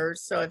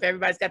Numbers. So if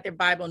everybody's got their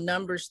Bible,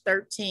 Numbers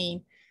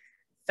 13,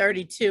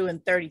 32,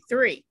 and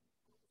 33.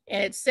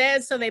 And it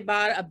says, so they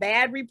bought a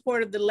bad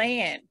report of the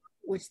land,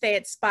 which they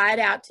had spied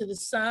out to the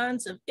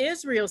sons of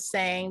Israel,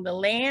 saying, the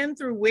land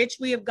through which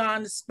we have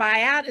gone to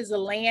spy out is a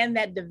land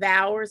that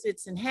devours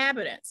its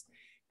inhabitants.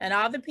 And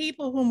all the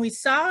people whom we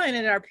saw in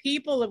it are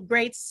people of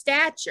great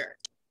stature.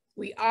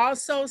 We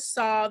also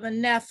saw the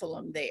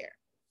Nephilim there.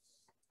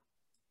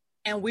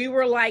 And we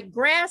were like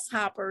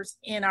grasshoppers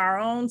in our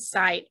own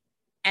sight,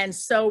 and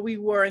so we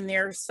were in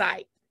their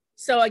sight.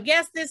 So I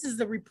guess this is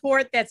the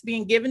report that's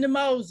being given to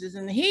Moses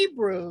in the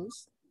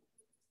Hebrews.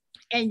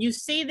 And you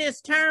see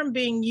this term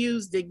being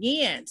used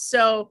again.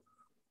 So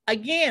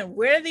again,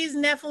 where do these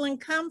Nephilim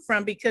come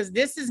from? Because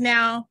this is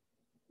now,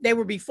 they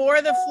were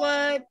before the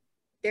flood.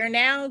 They're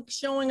now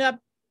showing up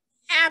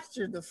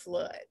after the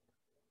flood.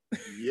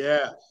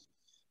 Yes.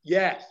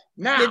 Yes.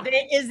 Now, am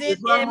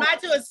I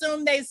to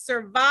assume they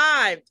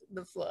survived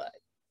the flood?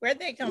 Where'd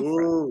they come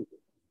from?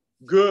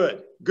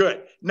 Good.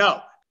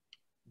 No,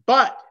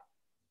 but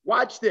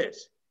watch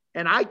this.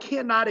 And I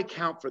cannot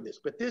account for this,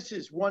 but this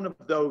is one of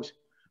those,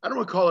 I don't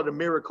want to call it a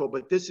miracle,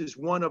 but this is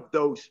one of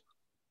those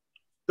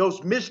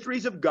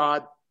mysteries of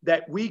God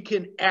that we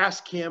can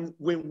ask him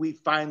when we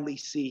finally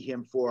see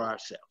him for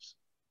ourselves.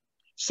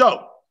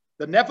 So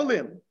the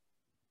Nephilim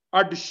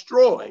are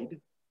destroyed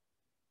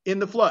in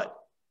the flood,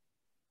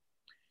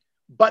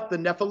 but the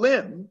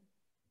Nephilim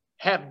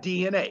have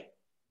DNA.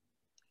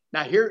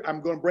 Now here,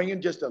 I'm going to bring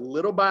in just a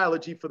little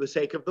biology for the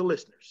sake of the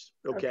listeners,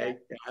 okay?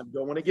 I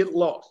don't want to get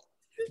lost.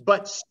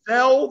 But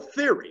cell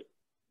theory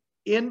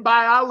in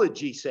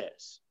biology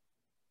says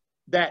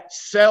that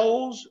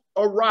cells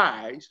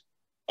arise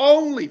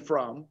only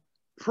from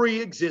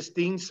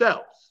pre-existing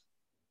cells.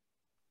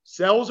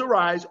 Cells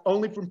arise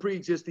only from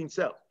pre-existing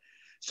cells.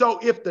 So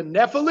if the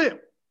Nephilim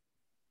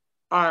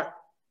are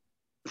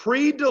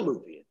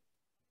pre-Diluvian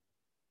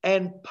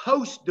and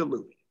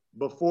post-Diluvian,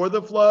 before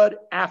the flood,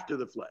 after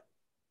the flood,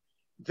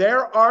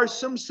 there are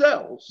some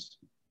cells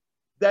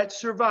that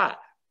survive.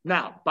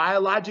 Now,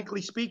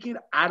 biologically speaking,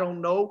 I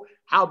don't know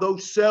how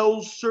those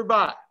cells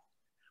survive.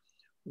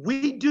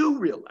 We do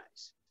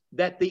realize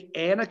that the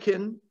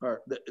Anakim,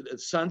 or the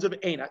sons of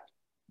Anak,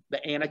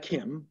 the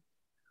Anakim,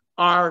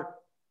 are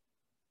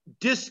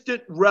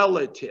distant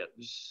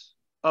relatives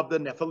of the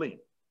Nephilim.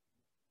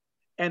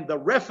 And the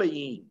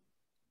Rephaim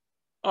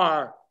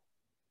are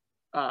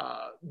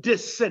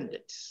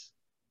descendants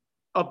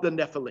of the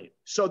Nephilim.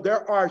 So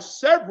there are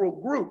several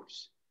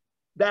groups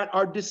that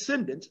are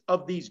descendants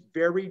of these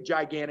very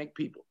gigantic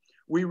people.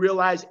 We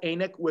realize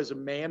Anak was a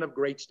man of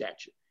great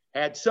stature,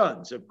 had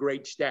sons of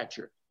great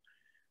stature.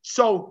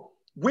 So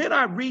when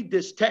I read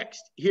this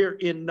text here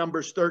in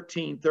Numbers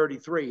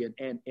 13:33,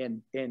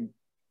 and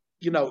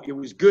you know, it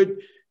was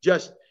good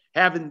just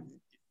having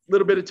a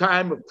little bit of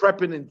time of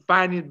prepping and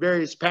finding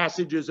various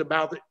passages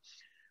about it.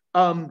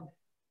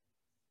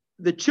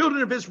 The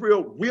children of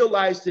Israel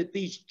realized that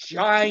these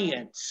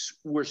giants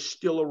were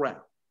still around.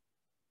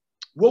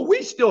 Well,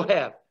 we still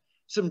have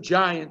some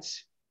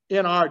giants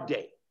in our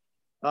day.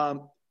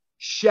 Shaq.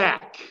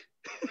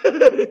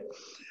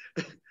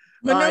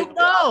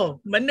 Manubo.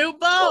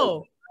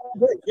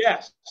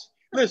 Yes.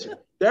 Listen,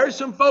 there's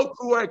some folk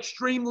who are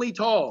extremely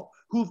tall,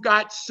 who've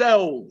got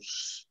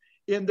cells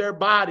in their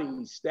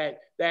bodies that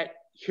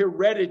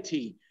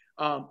heredity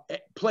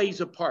plays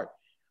a part.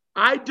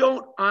 I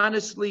don't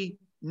honestly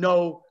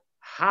know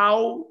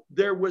how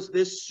there was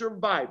this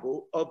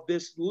survival of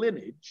this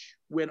lineage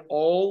when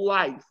all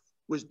life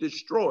was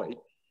destroyed,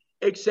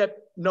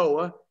 except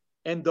Noah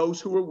and those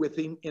who were with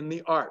him in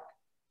the ark.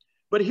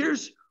 But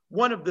here's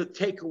one of the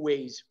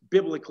takeaways,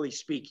 biblically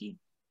speaking,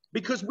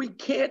 because we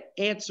can't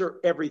answer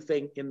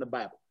everything in the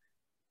Bible.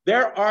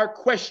 There are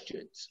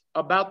questions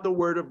about the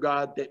word of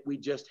God that we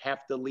just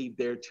have to leave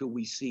there till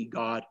we see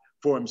God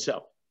for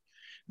himself.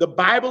 The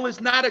Bible is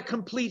not a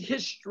complete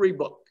history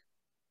book.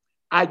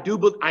 I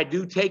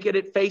do take it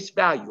at face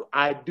value.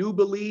 I do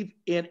believe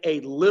in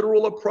a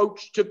literal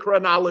approach to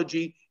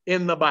chronology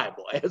in the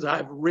Bible, as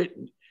I've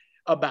written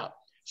about.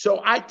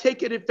 So I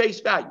take it at face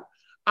value.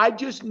 I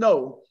just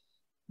know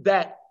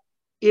that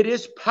it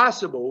is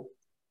possible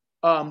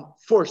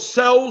for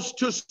cells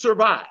to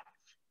survive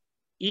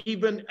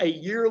even a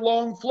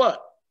year-long flood,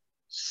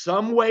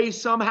 some way,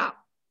 somehow,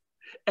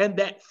 and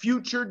that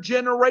future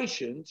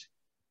generations,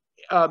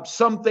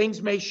 some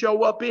things may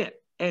show up in.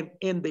 And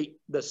in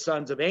the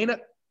sons of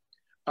Anak,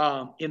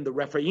 in the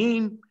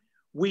Rephaim,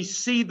 we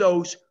see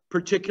those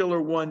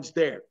particular ones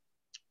there.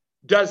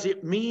 Does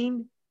it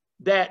mean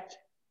that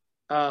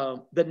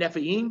the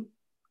Nephilim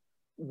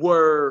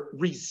were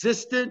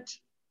resistant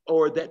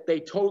or that they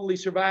totally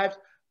survived?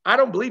 I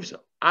don't believe so.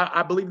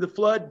 I believe the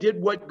flood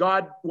did what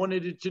God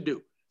wanted it to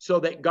do, so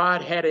that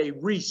God had a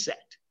reset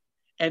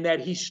and that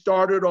he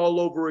started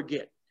all over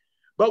again.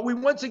 But we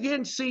once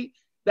again see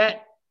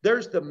that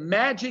there's the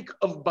magic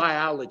of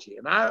biology.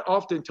 And I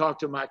often talk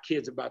to my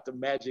kids about the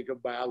magic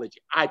of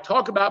biology. I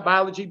talk about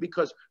biology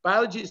because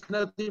biology is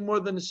nothing more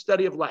than the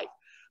study of life.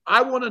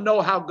 I want to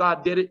know how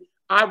God did it.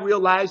 I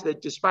realize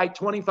that despite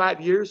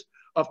 25 years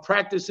of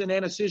practice in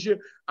anesthesia,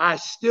 I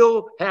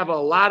still have a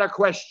lot of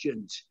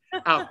questions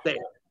out there.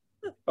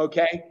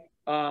 Okay.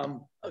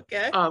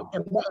 Okay.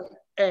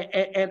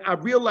 And I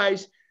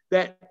realize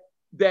that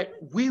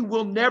we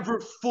will never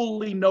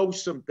fully know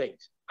some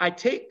things. I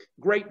take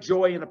great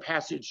joy in a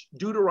passage,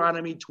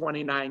 Deuteronomy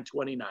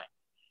 29:29.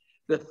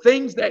 The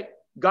things that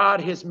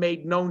God has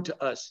made known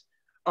to us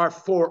are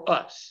for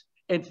us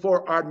and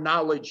for our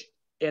knowledge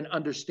and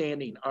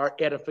understanding, our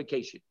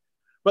edification.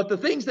 But the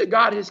things that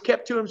God has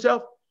kept to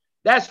himself,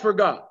 that's for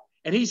God.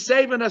 And he's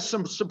saving us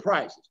some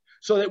surprises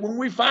so that when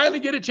we finally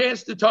get a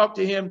chance to talk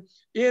to him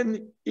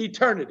in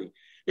eternity,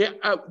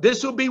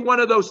 this will be one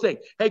of those things.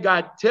 Hey,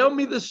 God, tell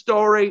me the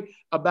story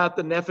about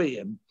the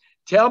Nephilim.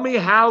 Tell me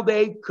how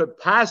they could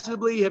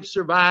possibly have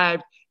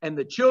survived, and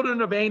the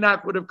children of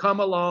Anak would have come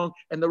along,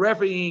 and the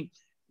Rephaim,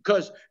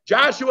 because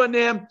Joshua and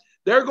them,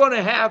 they're going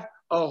to have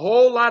a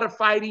whole lot of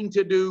fighting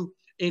to do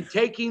in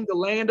taking the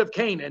land of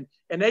Canaan,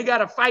 and they got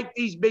to fight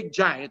these big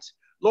giants.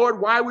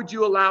 Lord, why would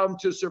you allow them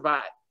to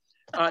survive?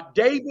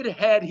 David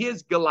had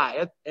his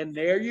Goliath, and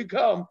there you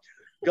come.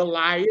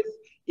 Goliath,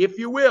 if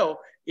you will,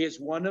 is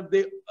one of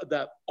the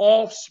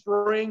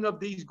offspring of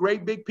these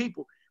great big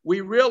people.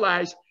 We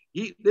realize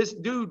this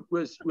dude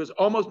was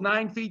almost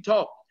 9 feet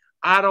tall.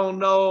 I don't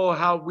know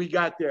how we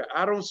got there.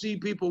 I don't see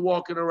people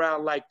walking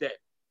around like that.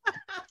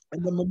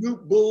 And the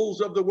minute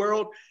bulls of the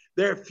world,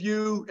 they're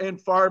few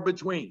and far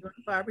between.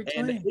 Far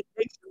between. And it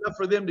takes enough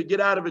for them to get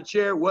out of a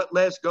chair, what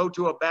less go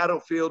to a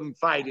battlefield and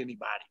fight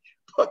anybody.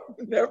 But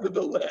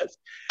nevertheless,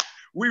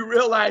 we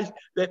realize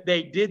that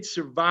they did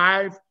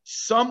survive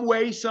some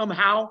way,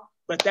 somehow,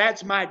 but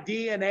that's my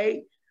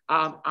DNA.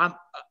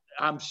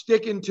 I'm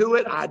sticking to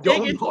it. I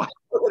don't know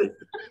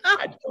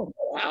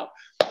how.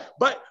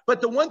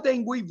 But the one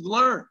thing we've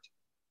learned,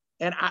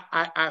 and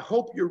I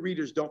hope your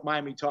readers don't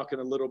mind me talking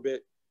a little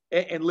bit,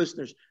 and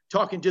listeners,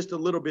 talking just a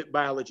little bit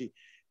biology.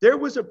 There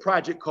was a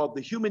project called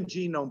the Human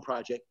Genome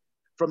Project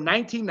from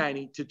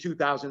 1990 to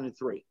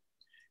 2003.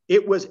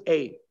 It was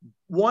a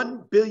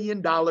 $1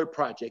 billion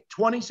project,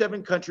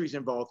 27 countries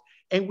involved,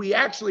 and we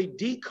actually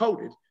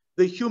decoded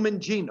the human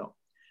genome.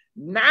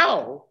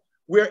 Now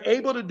we're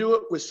able to do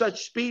it with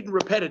such speed and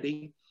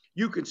rapidity.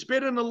 You can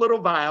spit in a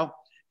little vial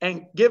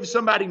and give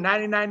somebody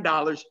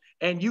 $99,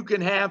 and you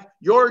can have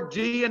your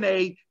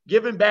DNA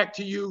given back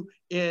to you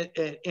in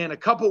a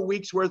couple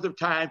weeks worth of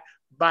time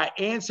by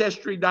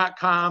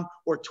Ancestry.com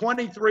or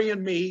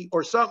 23andMe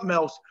or something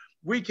else.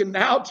 We can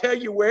now tell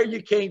you where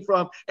you came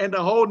from and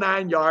the whole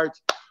 9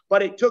 yards,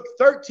 but it took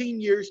 13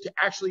 years to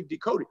actually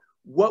decode it.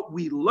 What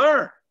we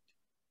learned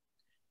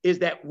is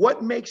that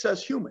what makes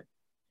us human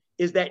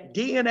is that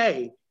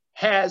DNA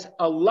has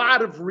a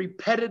lot of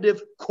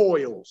repetitive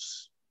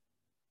coils,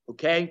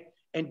 okay?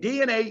 And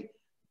DNA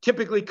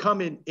typically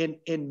come in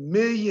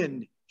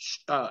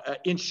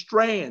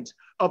strands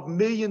of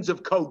millions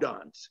of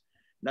codons.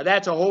 Now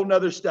that's a whole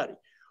nother study.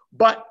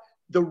 But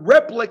the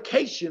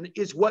replication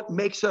is what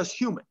makes us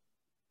human,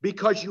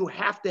 because you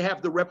have to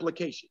have the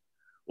replication.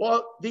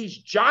 Well, these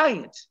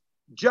giants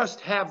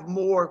just have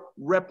more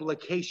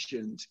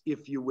replications,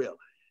 if you will.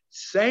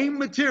 Same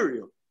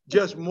material,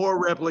 just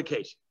more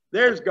replication.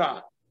 There's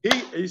God.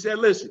 He said,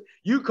 listen,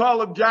 you call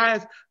them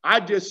giants,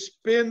 I just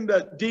spin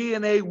the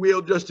DNA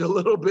wheel just a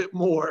little bit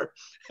more.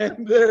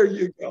 And there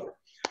you go.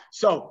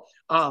 So,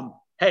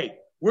 hey,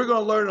 we're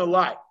going to learn a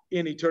lot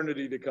in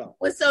eternity to come.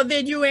 Well, so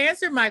then you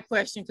answered my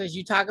question, because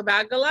you talk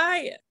about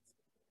Goliath.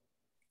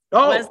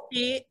 Oh, Was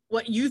he,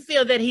 what you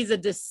feel that he's a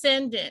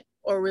descendant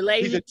or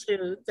related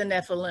to the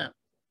Nephilim?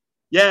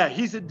 Yeah,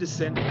 he's a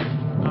descendant.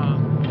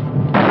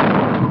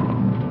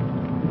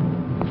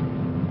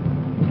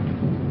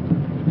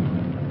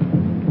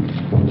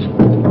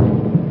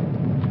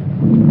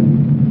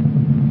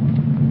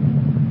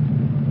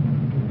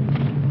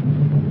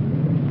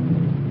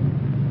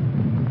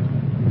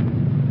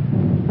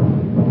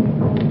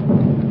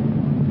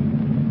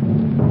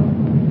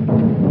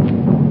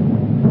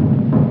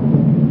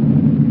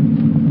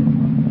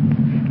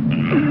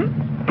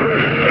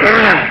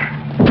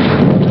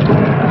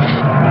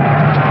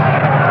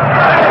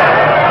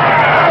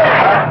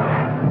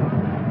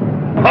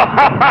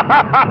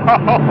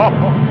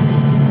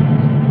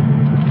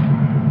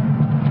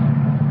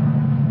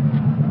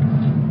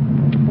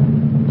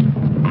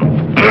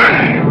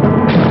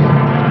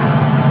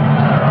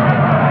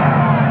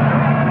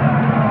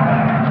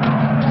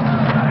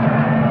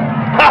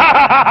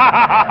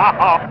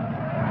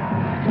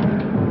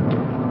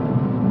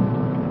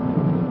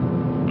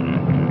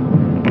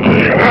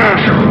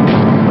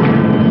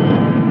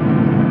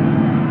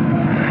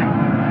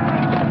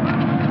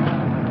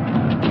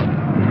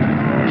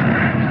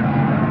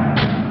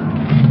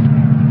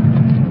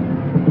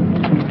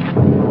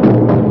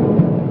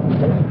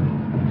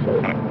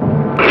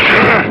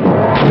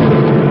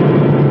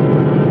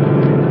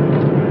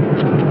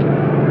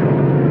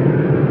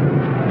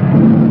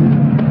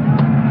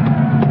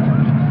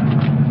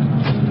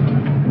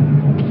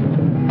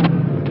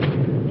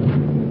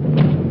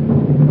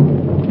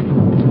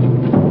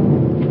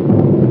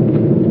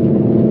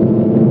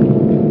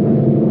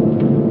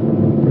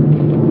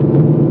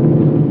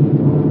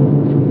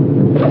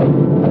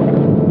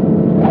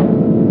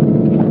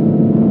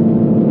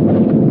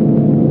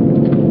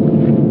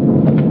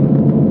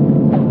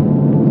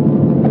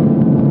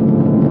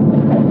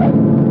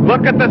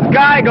 Look at the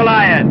sky,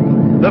 Goliath.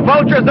 The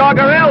vultures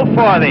augur ill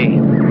for thee.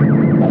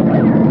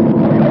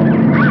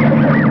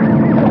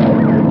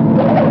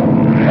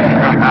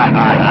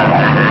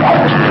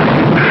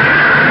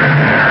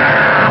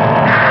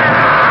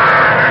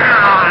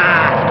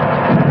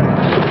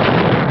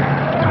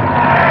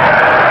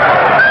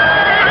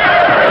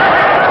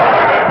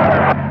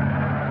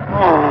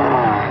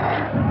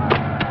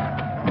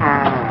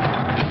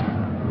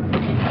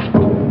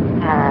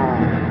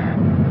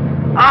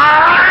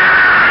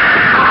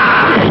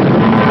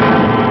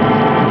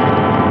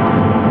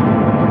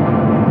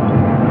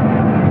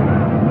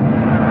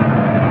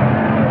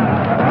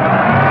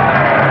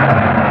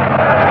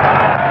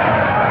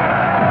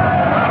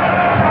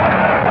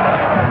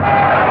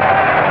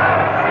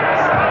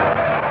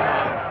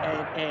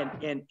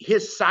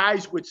 His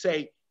size would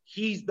say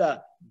he's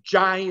the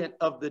giant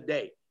of the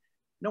day.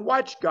 Now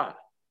watch God.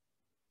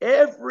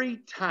 Every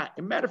time, as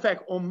a matter of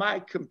fact, on my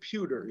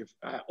computer, if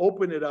I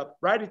open it up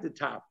right at the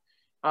top,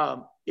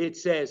 it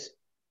says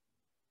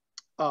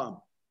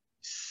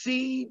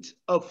seeds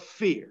of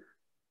fear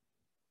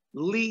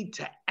lead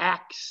to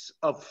acts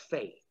of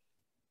faith.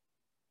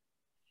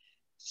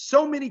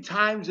 So many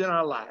times in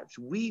our lives,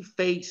 we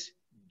face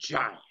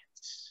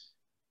giants.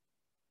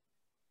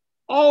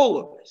 All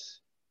of us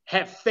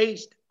have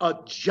faced a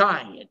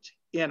giant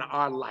in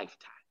our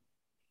lifetime.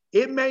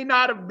 It may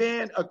not have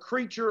been a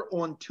creature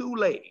on 2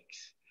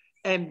 legs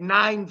and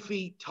 9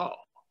 feet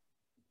tall,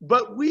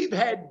 but we've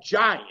had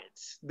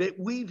giants that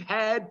we've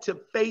had to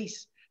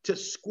face, to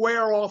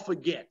square off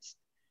against,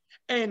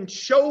 and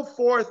show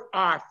forth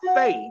our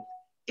faith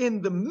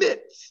in the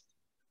midst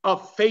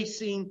of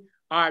facing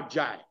our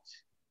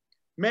giants.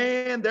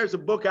 Man, there's a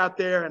book out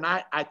there, and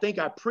I think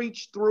I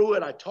preached through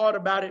it. I taught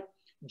about it.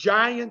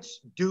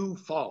 Giants do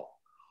fall.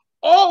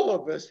 All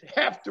of us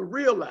have to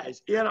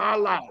realize in our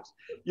lives,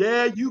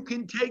 yeah, you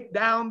can take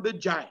down the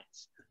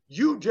giants.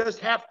 You just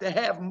have to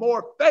have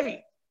more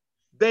faith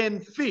than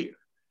fear.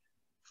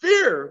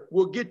 Fear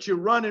will get you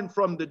running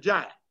from the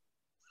giant.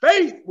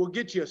 Faith will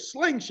get you a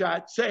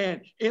slingshot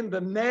saying, in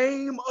the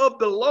name of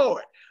the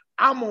Lord,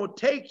 I'm going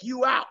to take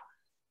you out,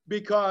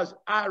 because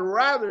I'd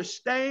rather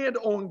stand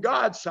on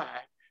God's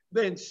side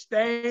than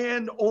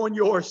stand on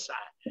your side.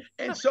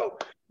 And so,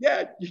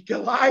 yeah,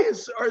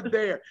 Goliaths are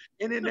there.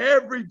 And in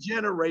every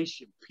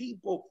generation,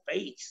 people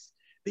face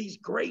these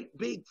great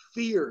big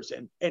fears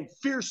and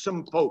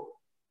fearsome folk.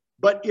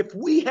 But if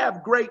we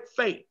have great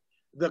faith,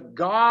 the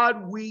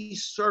God we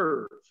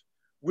serve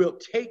will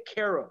take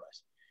care of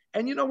us.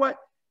 And you know what?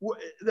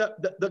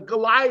 The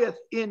Goliath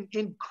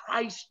in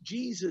Christ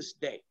Jesus'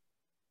 day,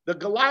 the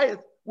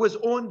Goliath was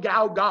on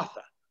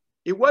Golgotha.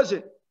 It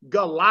wasn't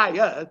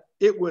Goliath,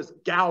 it was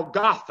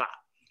Golgotha.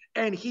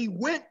 And he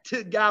went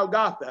to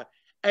Golgotha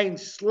and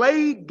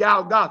slayed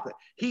Golgotha.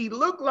 He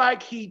looked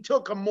like he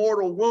took a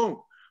mortal wound.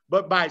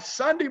 But by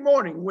Sunday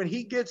morning, when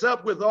he gets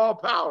up with all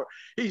power,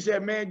 he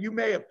said, man, you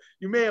may have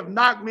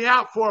knocked me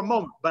out for a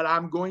moment, but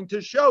I'm going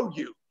to show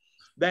you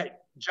that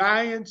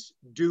giants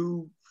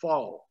do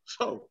fall.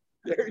 So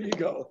there you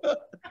go.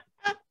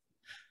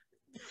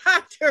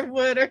 Dr.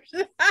 Woodard,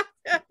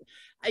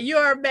 you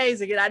are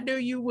amazing, and I knew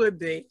you would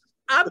be.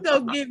 I'm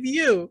going to give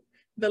you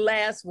the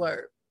last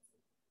word.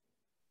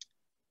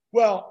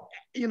 Well,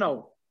 you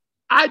know,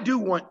 I do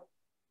want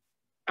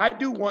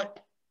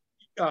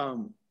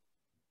the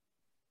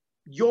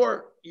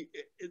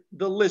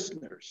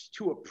listeners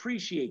to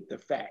appreciate the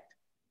fact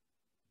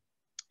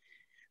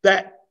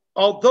that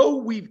although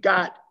we've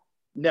got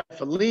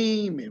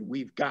Nephilim and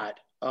we've got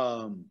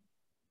the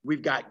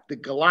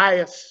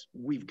Goliaths,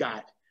 we've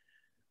got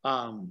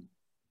a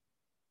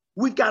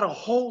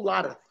whole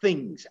lot of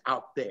things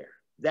out there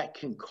that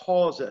can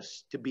cause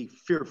us to be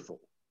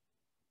fearful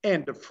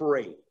and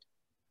afraid,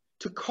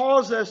 to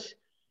cause us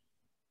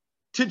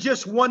to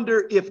just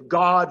wonder if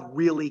God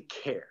really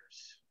cares.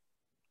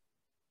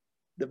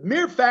 The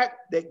mere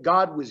fact that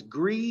God was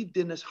grieved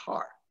in his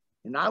heart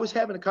And I was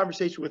having a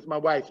conversation with my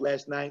wife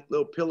last night,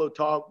 little pillow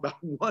talk about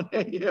 1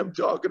 a.m.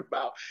 talking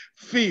about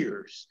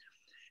fears,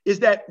 is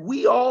that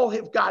we all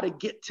have got to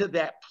get to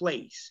that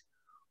place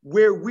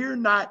where we're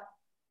not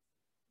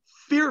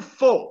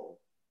fearful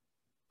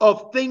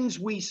of things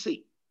we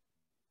see,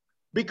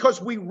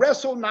 because we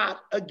wrestle not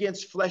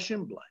against flesh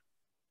and blood,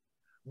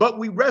 but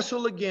we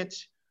wrestle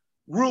against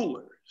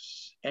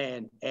rulers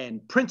and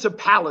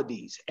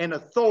principalities and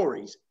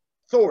authorities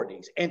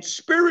and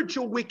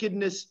spiritual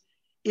wickedness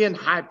in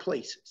high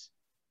places.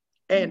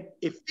 And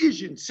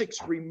Ephesians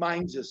 6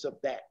 reminds us of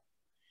that.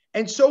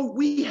 And so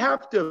we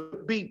have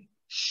to be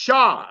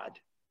shod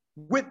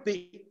with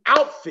the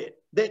outfit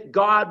that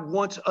God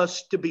wants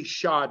us to be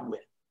shod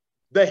with: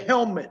 the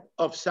helmet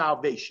of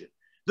salvation,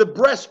 the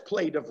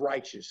breastplate of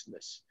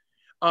righteousness,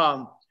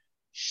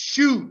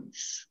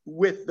 shoes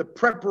with the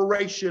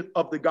preparation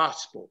of the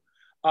gospel,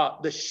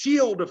 the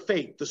shield of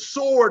faith, the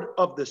sword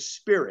of the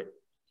Spirit,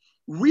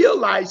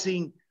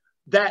 realizing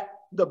that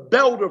the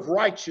belt of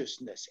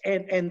righteousness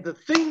and the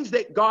things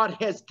that God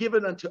has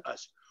given unto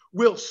us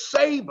will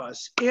save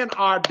us in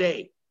our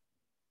day.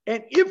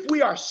 And if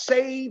we are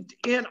saved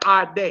in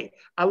our day,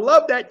 I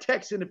love that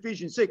text in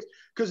Ephesians 6,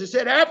 because it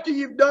said, after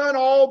you've done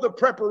all the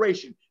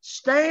preparation,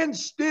 stand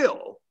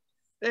still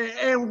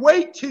and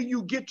wait till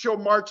you get your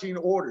marching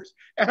orders.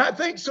 And I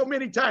think so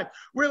many times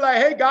we're like,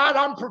 hey, God,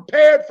 I'm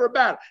prepared for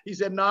battle. He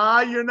said,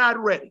 nah, you're not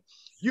ready.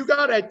 You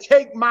got to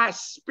take my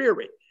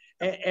spirit.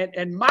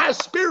 And my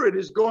spirit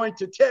is going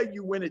to tell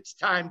you when it's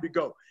time to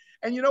go.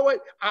 And you know what?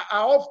 I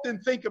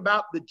often think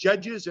about the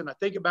judges, and I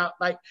think about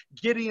like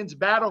Gideon's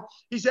battle.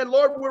 He said,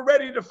 Lord, we're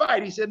ready to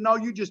fight. He said, no,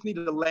 you just need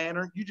a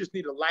lantern. You just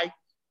need a light.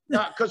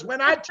 Because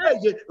when I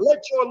tell you,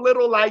 let your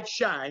little light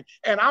shine,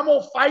 and I'm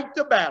going to fight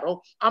the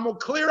battle, I'm going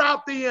to clear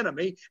out the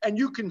enemy, and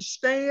you can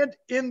stand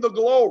in the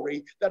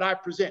glory that I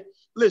present.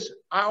 Listen,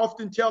 I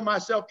often tell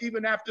myself,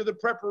 even after the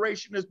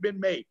preparation has been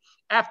made,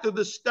 after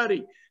the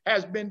study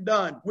has been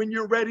done, when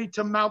you're ready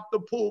to mount the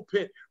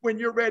pulpit, when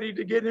you're ready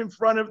to get in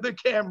front of the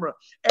camera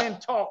and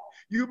talk,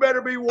 you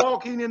better be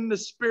walking in the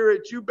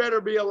Spirit. You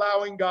better be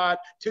allowing God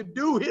to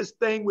do his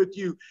thing with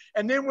you.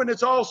 And then when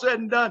it's all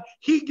said and done,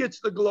 he gets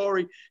the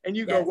glory, and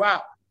you go,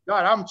 wow,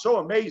 God, I'm so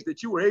amazed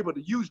that you were able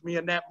to use me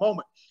in that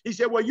moment. He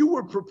said, well, you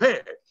were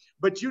prepared,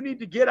 but you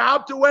need to get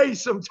out the way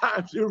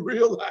sometimes and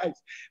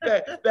realize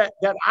that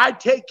I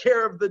take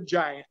care of the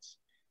giants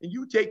and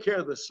you take care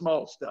of the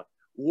small stuff.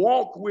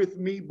 Walk with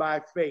me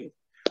by faith.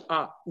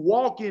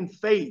 Walk in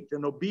faith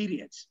and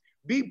obedience.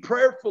 Be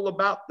prayerful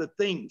about the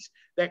things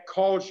that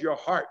cause your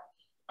heart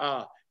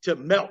to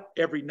melt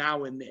every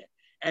now and then.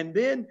 And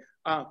then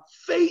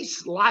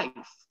face life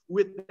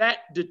with that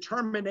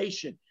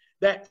determination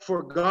that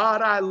for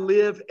God I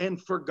live and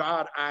for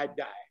God I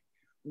die.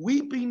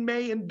 Weeping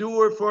may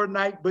endure for a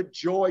night, but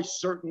joy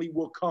certainly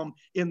will come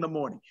in the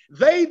morning.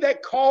 They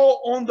that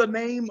call on the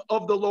name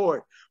of the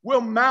Lord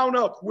will mount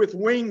up with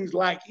wings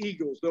like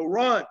eagles. They'll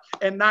run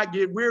and not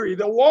get weary.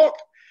 They'll walk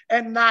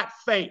and not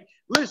faint.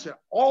 Listen,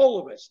 all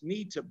of us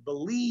need to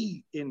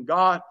believe in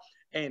God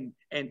and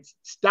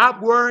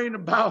stop worrying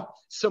about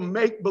some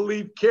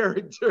make-believe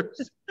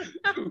characters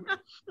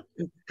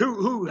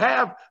who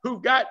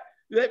got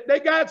they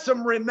got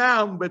some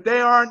renown, but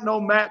they aren't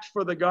no match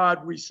for the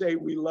God we say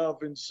we love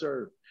and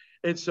serve.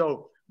 And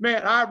so,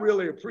 man, I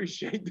really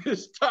appreciate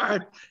this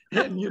time.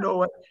 And you know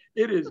what?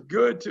 It is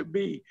good to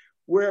be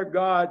where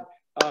God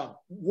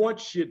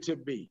wants you to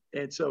be.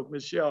 And so,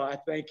 Michelle, I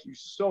thank you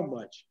so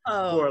much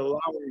for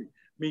allowing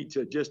me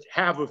to just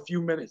have a few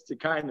minutes to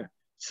kind of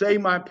say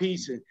my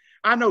piece. And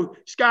I know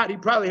Scott, he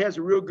probably has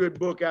a real good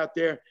book out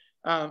there.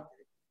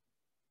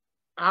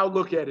 I'll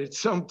look at it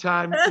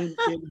sometime in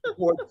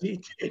more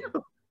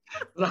detail.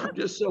 But I'm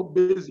just so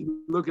busy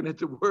looking at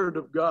the Word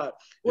of God.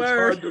 It's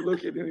hard to look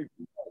at anything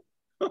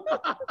else.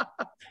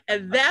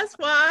 And that's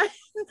why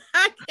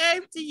I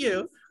came to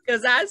you,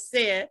 because I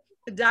said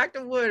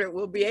Dr. Woodard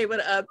will be able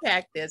to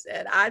unpack this.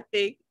 And I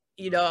think,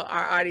 you know,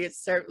 our audience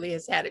certainly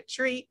has had a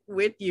treat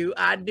with you.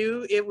 I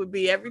knew it would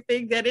be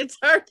everything that it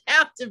turned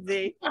out to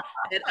be.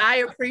 And I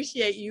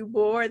appreciate you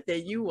more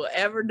than you will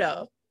ever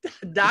know.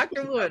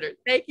 Dr. Woodard,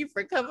 thank you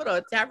for coming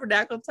on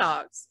Tabernacle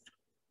Talks.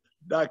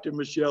 Dr.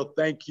 Michelle,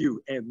 thank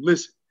you. And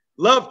listen,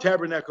 love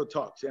Tabernacle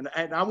Talks. And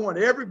I want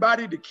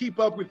everybody to keep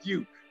up with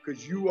you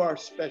because you are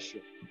special.